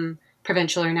from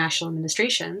provincial or national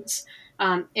administrations.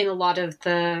 In a lot of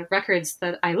the records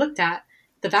that I looked at,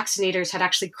 the vaccinators had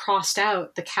actually crossed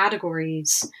out the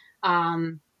categories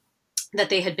that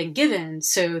they had been given.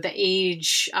 So the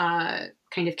age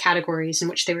kind of categories in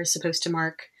which they were supposed to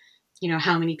mark,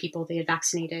 how many people they had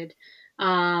vaccinated.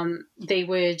 They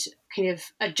would kind of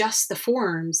adjust the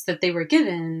forms that they were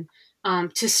given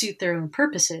to suit their own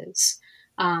purposes.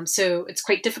 So it's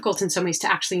quite difficult in some ways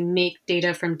to actually make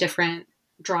data from different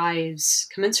drives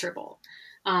commensurable.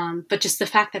 But just the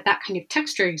fact that that kind of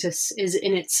texture exists is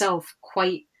in itself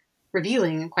quite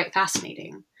revealing and quite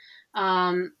fascinating.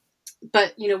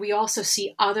 But, we also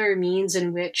see other means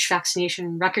in which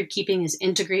vaccination record keeping is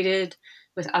integrated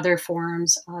with other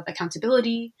forms of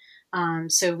accountability.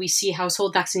 So we see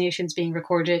household vaccinations being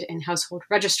recorded in household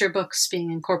register books,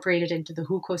 being incorporated into the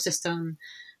HUCO system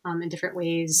in different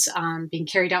ways, being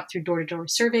carried out through door-to-door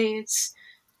surveys.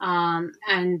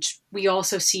 And we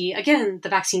also see, again, the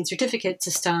vaccine certificate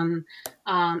system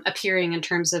appearing in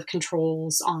terms of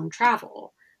controls on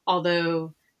travel,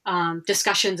 although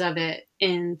discussions of it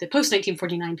in the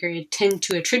post-1949 period tend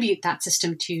to attribute that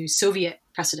system to Soviet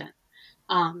precedent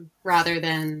rather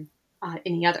than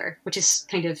any other, which is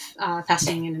kind of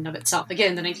fascinating in and of itself.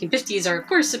 Again, the 1950s are, of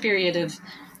course, a period of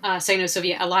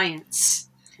Sino-Soviet alliance.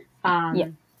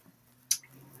 And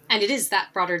it is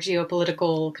that broader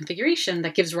geopolitical configuration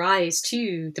that gives rise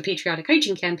to the patriotic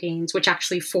hygiene campaigns, which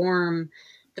actually form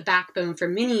the backbone for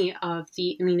many of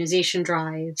the immunization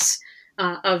drives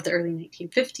of the early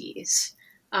 1950s.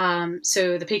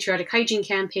 So the patriotic hygiene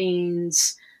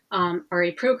campaigns are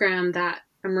a program that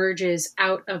emerges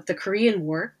out of the Korean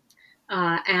War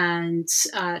and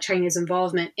China's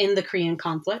involvement in the Korean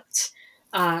conflict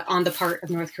on the part of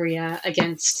North Korea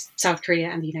against South Korea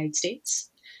and the United States.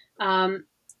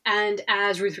 And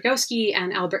as Ruth Rogowski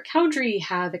and Albert Cowdery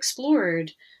have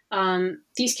explored,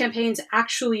 these campaigns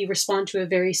actually respond to a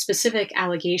very specific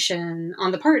allegation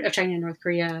on the part of China and North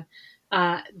Korea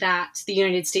that the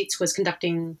United States was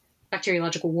conducting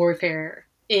bacteriological warfare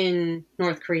in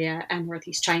North Korea and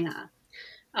Northeast China.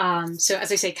 So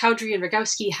as I say, Cowdery and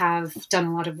Rogowski have done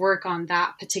a lot of work on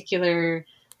that particular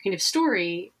kind of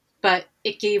story, but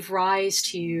it gave rise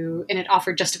to, and it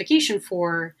offered justification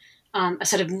for a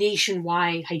set of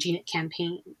nationwide hygienic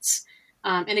campaigns.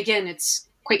 And again, it's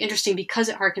quite interesting because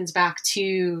it harkens back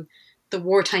to the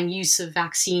wartime use of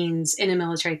vaccines in a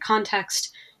military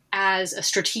context as a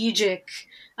strategic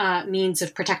means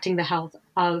of protecting the health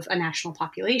of a national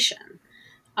population.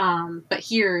 But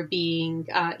here being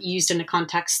used in a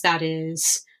context that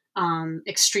is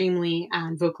extremely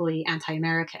and vocally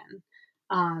anti-American.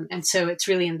 And so it's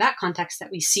really in that context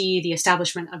that we see the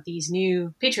establishment of these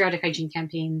new patriotic hygiene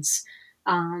campaigns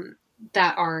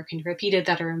that are kind of repeated,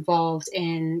 that are involved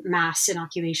in mass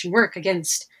inoculation work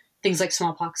against things like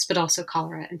smallpox, but also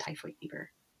cholera and typhoid fever.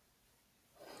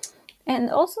 And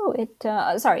also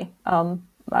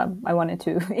I wanted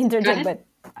to interject, but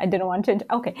I didn't want to.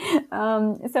 Okay.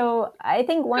 So I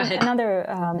think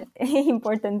another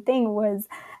important thing was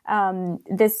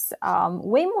this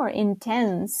way more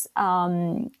intense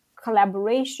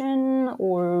collaboration,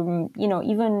 or,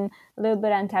 even a little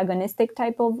bit antagonistic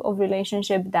type of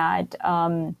relationship that,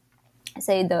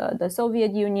 say, the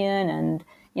Soviet Union and,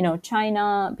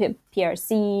 China,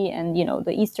 PRC, and,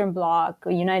 the Eastern Bloc,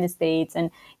 United States, and,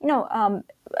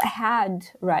 had,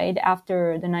 right,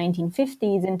 after the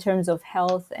 1950s in terms of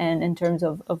health and in terms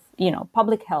of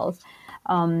public health.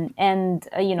 The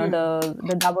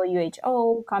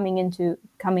WHO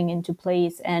coming into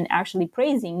place and actually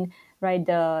praising, right,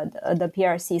 the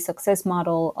PRC success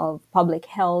model of public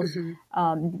health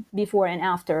before and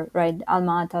after, right,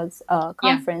 Alma-Ata's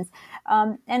conference.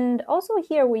 And also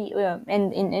here we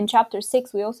in chapter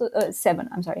 6 we also 7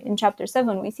 in chapter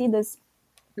 7 we see this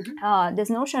this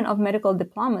notion of medical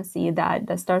diplomacy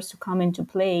that starts to come into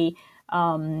play,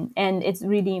 and it's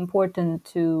really important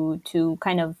to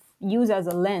kind of use as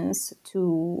a lens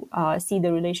to see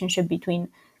the relationship between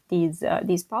these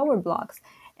power blocks.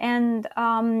 And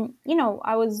I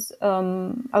was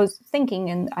thinking,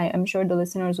 and I'm sure the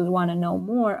listeners would want to know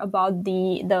more about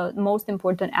the most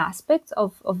important aspects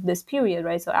of this period,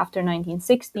 right? So after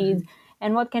 1960s,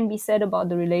 and what can be said about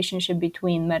the relationship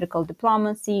between medical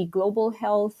diplomacy, global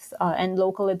health, and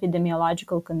local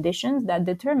epidemiological conditions that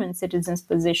determine citizens'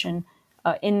 position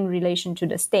in relation to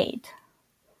the state.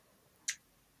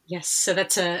 Yes, so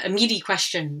that's a meaty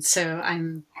question. So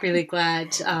I'm really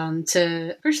glad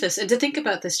to approach this and to think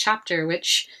about this chapter,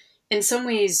 which in some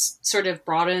ways sort of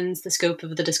broadens the scope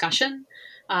of the discussion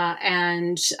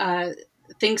and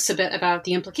thinks a bit about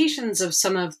the implications of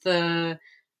some of the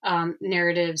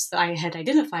narratives that I had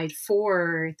identified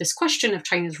for this question of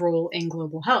China's role in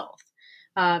global health.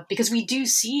 Because we do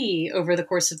see over the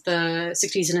course of the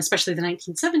 60s and especially the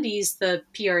 1970s, the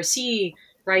PRC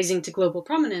rising to global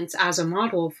prominence as a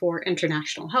model for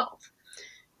international health.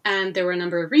 And there were a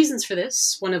number of reasons for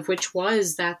this, one of which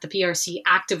was that the PRC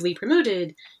actively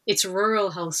promoted its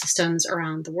rural health systems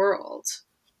around the world.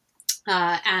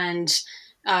 And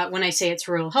when I say its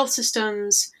rural health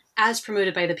systems, as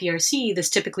promoted by the PRC, this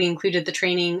typically included the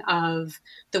training of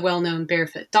the well-known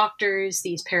barefoot doctors,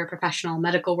 these paraprofessional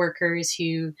medical workers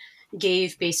who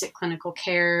gave basic clinical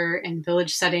care in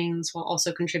village settings while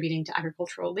also contributing to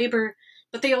agricultural labor.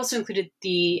 But they also included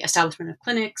the establishment of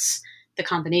clinics, the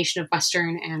combination of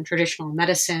Western and traditional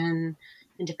medicine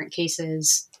in different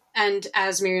cases. And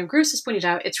as Miriam Gross has pointed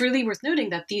out, it's really worth noting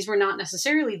that these were not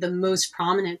necessarily the most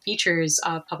prominent features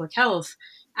of public health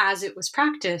as it was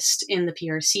practiced in the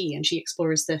PRC. And she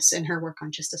explores this in her work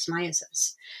on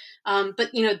schistosomiasis.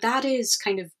 But, that is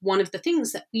kind of one of the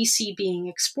things that we see being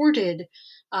exported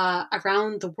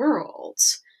around the world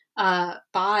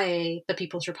by the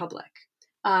People's Republic.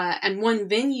 And one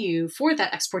venue for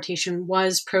that exportation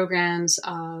was programs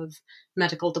of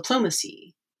medical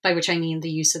diplomacy, by which I mean the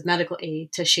use of medical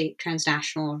aid to shape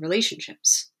transnational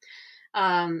relationships.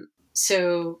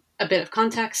 So a bit of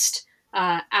context,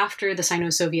 after the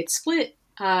Sino-Soviet split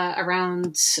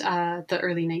around the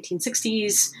early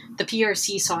 1960s, the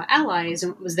PRC saw allies in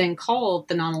what was then called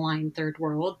the non-aligned Third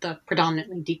World, the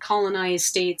predominantly decolonized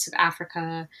states of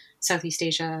Africa, Southeast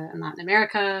Asia, and Latin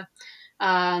America.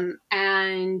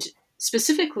 And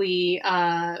specifically,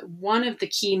 one of the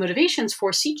key motivations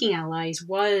for seeking allies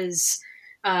was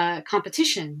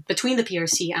competition between the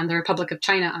PRC and the Republic of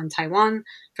China on Taiwan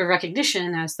for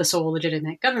recognition as the sole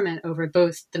legitimate government over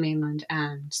both the mainland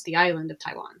and the island of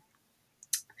Taiwan.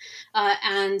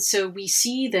 And so we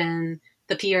see then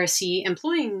the PRC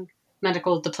employing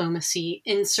medical diplomacy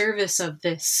in service of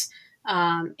this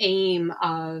aim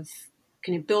of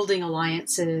kind of building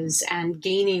alliances and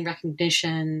gaining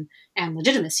recognition and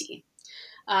legitimacy.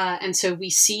 And so we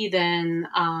see then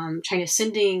China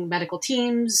sending medical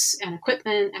teams and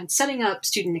equipment and setting up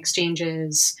student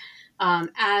exchanges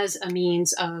as a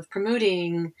means of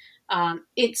promoting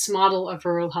its model of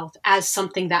rural health as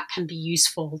something that can be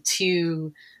useful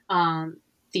to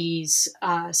these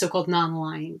so-called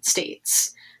non-aligned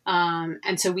states.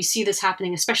 And so we see this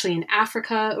happening, especially in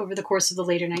Africa over the course of the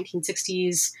later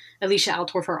 1960s. Alicia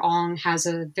Altorfer-Ong has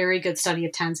a very good study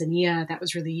of Tanzania that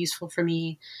was really useful for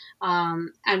me.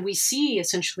 And we see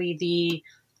essentially the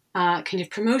kind of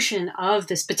promotion of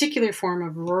this particular form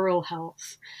of rural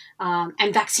health,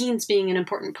 and vaccines being an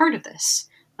important part of this.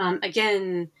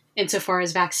 Again, insofar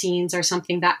as vaccines are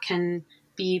something that can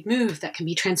be moved, that can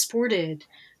be transported,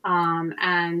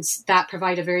 and that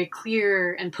provide a very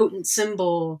clear and potent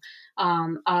symbol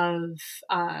of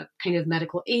kind of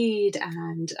medical aid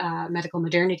and medical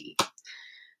modernity.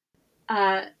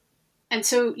 And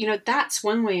so, that's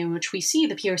one way in which we see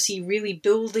the PRC really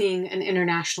building an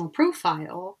international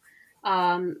profile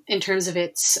in terms of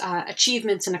its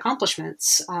achievements and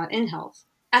accomplishments in health.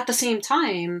 At the same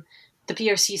time, the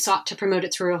PRC sought to promote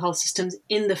its rural health systems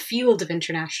in the field of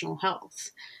international health.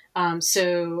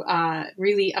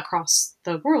 Really across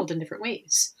the world in different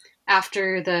ways.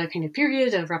 After the kind of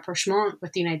period of rapprochement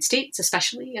with the United States,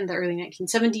 especially in the early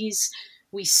 1970s,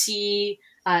 we see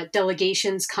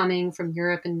delegations coming from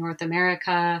Europe and North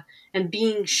America and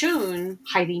being shown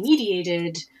highly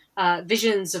mediated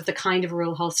visions of the kind of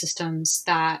rural health systems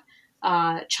that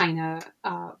China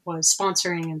was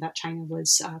sponsoring and that China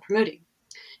was promoting.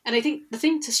 And I think the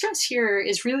thing to stress here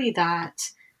is really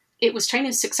that it was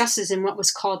China's successes in what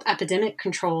was called epidemic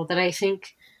control that I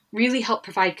think really helped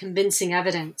provide convincing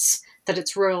evidence that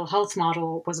its rural health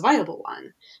model was a viable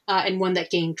one, and one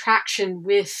that gained traction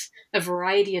with a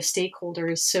variety of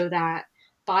stakeholders, so that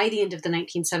by the end of the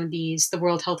 1970s, the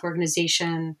World Health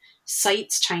Organization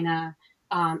cites China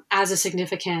as a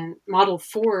significant model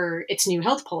for its new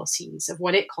health policies of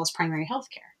what it calls primary health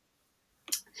care.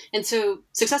 And so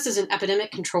successes in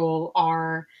epidemic control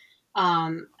are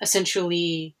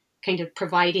essentially kind of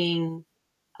providing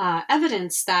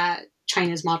evidence that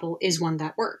China's model is one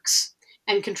that works.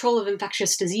 And control of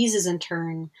infectious diseases, in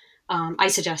turn, I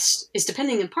suggest, is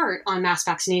depending in part on mass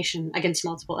vaccination against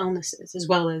multiple illnesses, as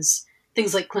well as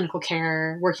things like clinical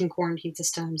care, working quarantine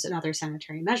systems, and other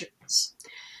sanitary measures.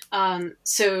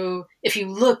 So if you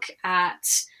look at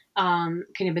kind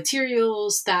of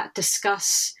materials that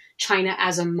discuss China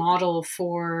as a model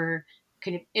for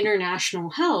kind of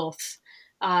international health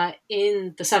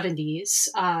in the 70s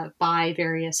by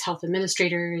various health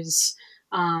administrators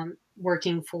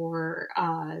working for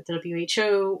the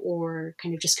WHO or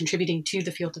kind of just contributing to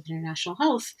the field of international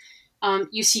health,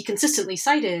 you see consistently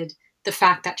cited the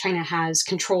fact that China has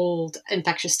controlled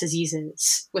infectious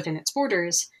diseases within its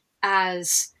borders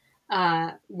as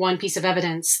one piece of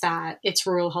evidence that its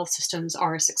rural health systems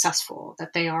are successful,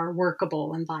 that they are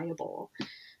workable and viable.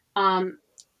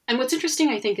 And what's interesting,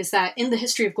 I think, is that in the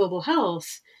history of global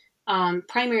health,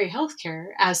 primary healthcare,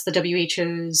 as the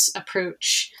WHO's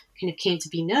approach kind of came to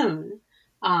be known,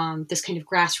 this kind of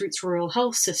grassroots rural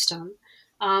health system,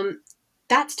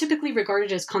 that's typically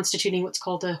regarded as constituting what's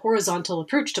called a horizontal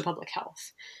approach to public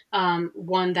health,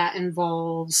 one that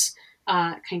involves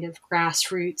kind of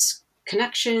grassroots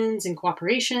connections and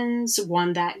cooperations,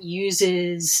 one that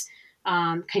uses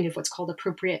kind of what's called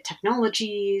appropriate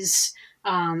technologies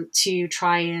to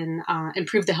try and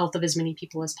improve the health of as many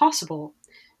people as possible.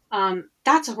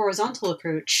 That's a horizontal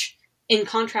approach in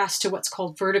contrast to what's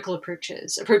called vertical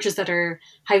approaches that are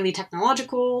highly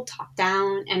technological,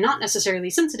 top-down, and not necessarily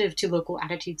sensitive to local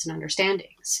attitudes and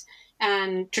understandings.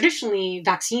 And traditionally,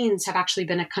 vaccines have actually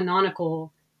been a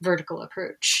canonical vertical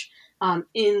approach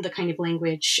in the kind of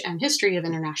language and history of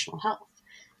international health.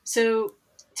 So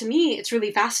to me, it's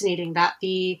really fascinating that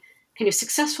the kind of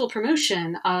successful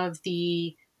promotion of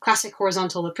the classic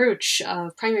horizontal approach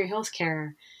of primary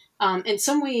healthcare in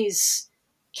some ways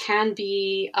can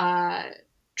be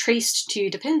traced to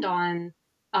depend on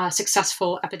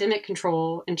successful epidemic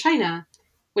control in China,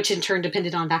 which in turn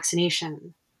depended on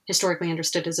vaccination, historically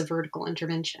understood as a vertical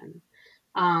intervention.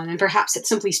 And perhaps it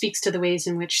simply speaks to the ways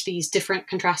in which these different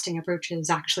contrasting approaches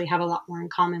actually have a lot more in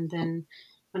common than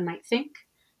one might think.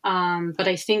 But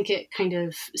I think it kind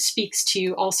of speaks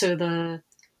to also the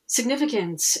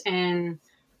significance in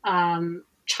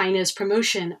China's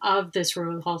promotion of this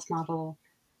rural health model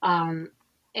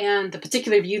and the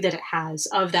particular view that it has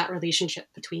of that relationship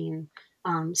between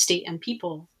state and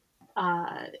people,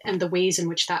 and the ways in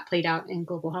which that played out in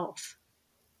global health.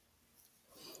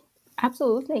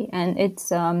 Absolutely, and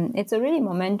it's a really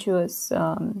momentous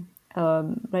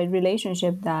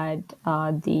relationship that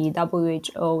the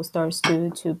WHO starts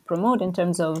to promote in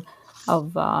terms of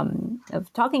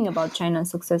talking about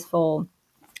China's successful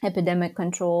epidemic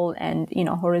control and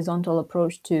horizontal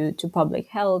approach to public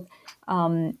health,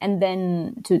 and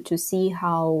then to see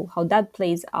how that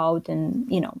plays out in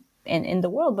the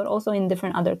world, but also in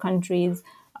different other countries.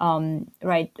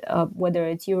 Whether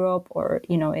it's Europe or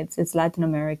it's Latin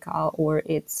America or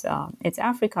it's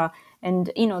Africa, and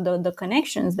the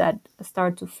connections that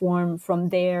start to form from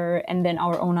there, and then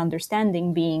our own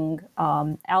understanding being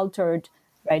altered,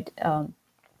 right,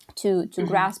 to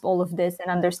grasp all of this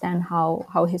and understand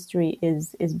how history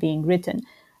is being written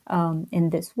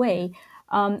in this way.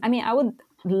 I would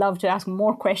love to ask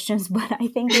more questions, but I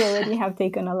think we already have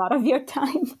taken a lot of your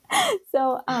time.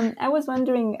 So I was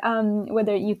wondering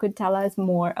whether you could tell us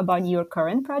more about your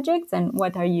current projects and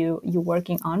what are you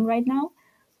working on right now?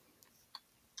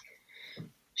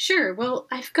 Sure. Well,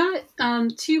 I've got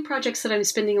two projects that I'm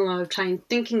spending a lot of time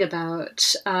thinking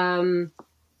about.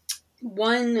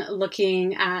 One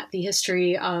looking at the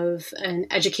history of an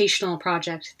educational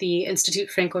project, the Institut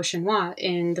Franco-Chinois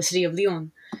in the city of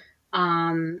Lyon,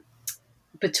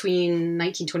 between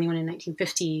 1921 and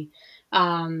 1950.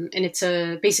 And it's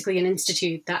basically an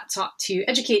institute that sought to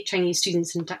educate Chinese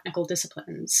students in technical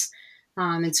disciplines.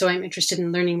 And so I'm interested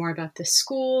in learning more about this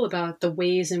school, about the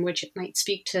ways in which it might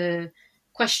speak to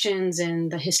questions in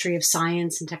the history of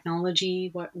science and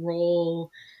technology, what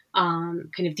role kind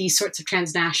of these sorts of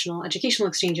transnational educational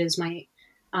exchanges might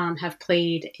have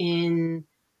played in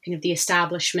kind of the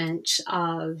establishment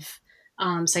of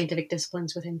scientific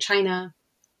disciplines within China.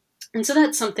 And so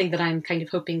that's something that I'm kind of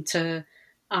hoping to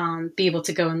be able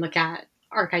to go and look at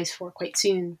archives for quite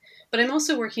soon. But I'm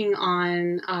also working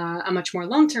on a much more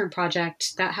long-term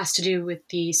project that has to do with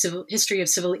the history of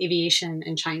civil aviation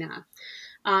in China.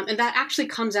 And that actually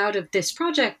comes out of this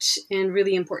project in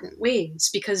really important ways,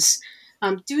 because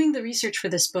doing the research for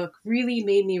this book really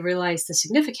made me realize the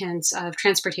significance of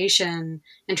transportation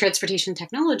and transportation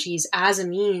technologies as a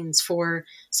means for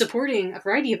supporting a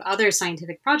variety of other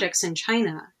scientific projects in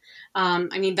China.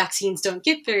 Vaccines don't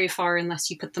get very far unless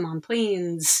you put them on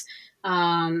planes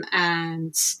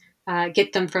and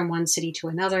get them from one city to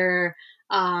another.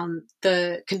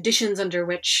 The conditions under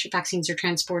which vaccines are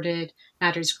transported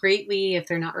matters greatly. If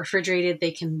they're not refrigerated, they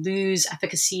can lose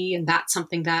efficacy. And that's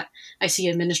something that I see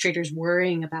administrators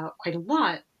worrying about quite a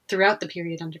lot throughout the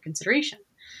period under consideration.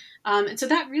 And so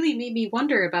that really made me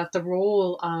wonder about the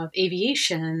role of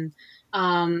aviation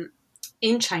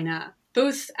in China,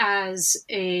 both as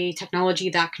a technology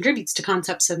that contributes to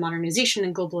concepts of modernization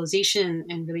and globalization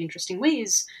in really interesting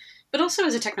ways, but also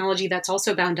as a technology that's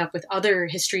also bound up with other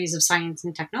histories of science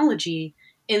and technology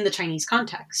in the Chinese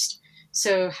context.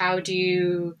 So how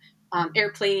do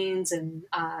airplanes and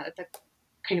the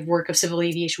kind of work of civil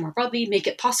aviation more broadly make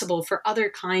it possible for other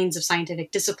kinds of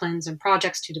scientific disciplines and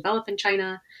projects to develop in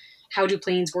China? How do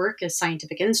planes work as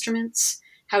scientific instruments?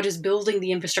 How does building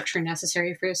the infrastructure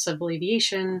necessary for civil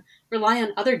aviation rely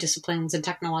on other disciplines and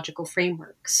technological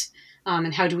frameworks?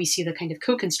 And how do we see the kind of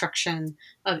co-construction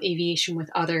of aviation with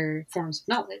other forms of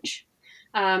knowledge?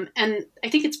 And I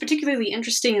think it's particularly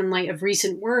interesting in light of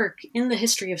recent work in the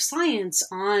history of science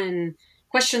on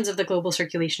questions of the global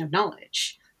circulation of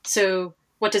knowledge. So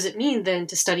what does it mean then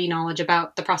to study knowledge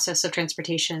about the process of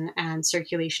transportation and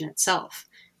circulation itself?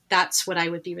 That's what I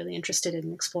would be really interested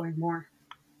in exploring more.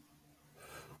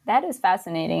 That is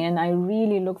fascinating, and I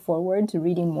really look forward to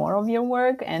reading more of your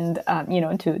work and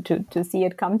to see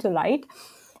it come to light.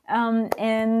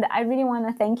 And I really want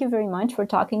to thank you very much for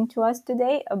talking to us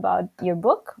today about your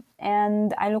book,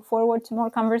 and I look forward to more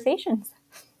conversations.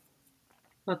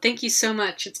 Well, thank you so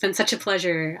much. It's been such a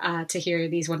pleasure to hear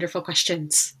these wonderful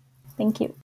questions. Thank you.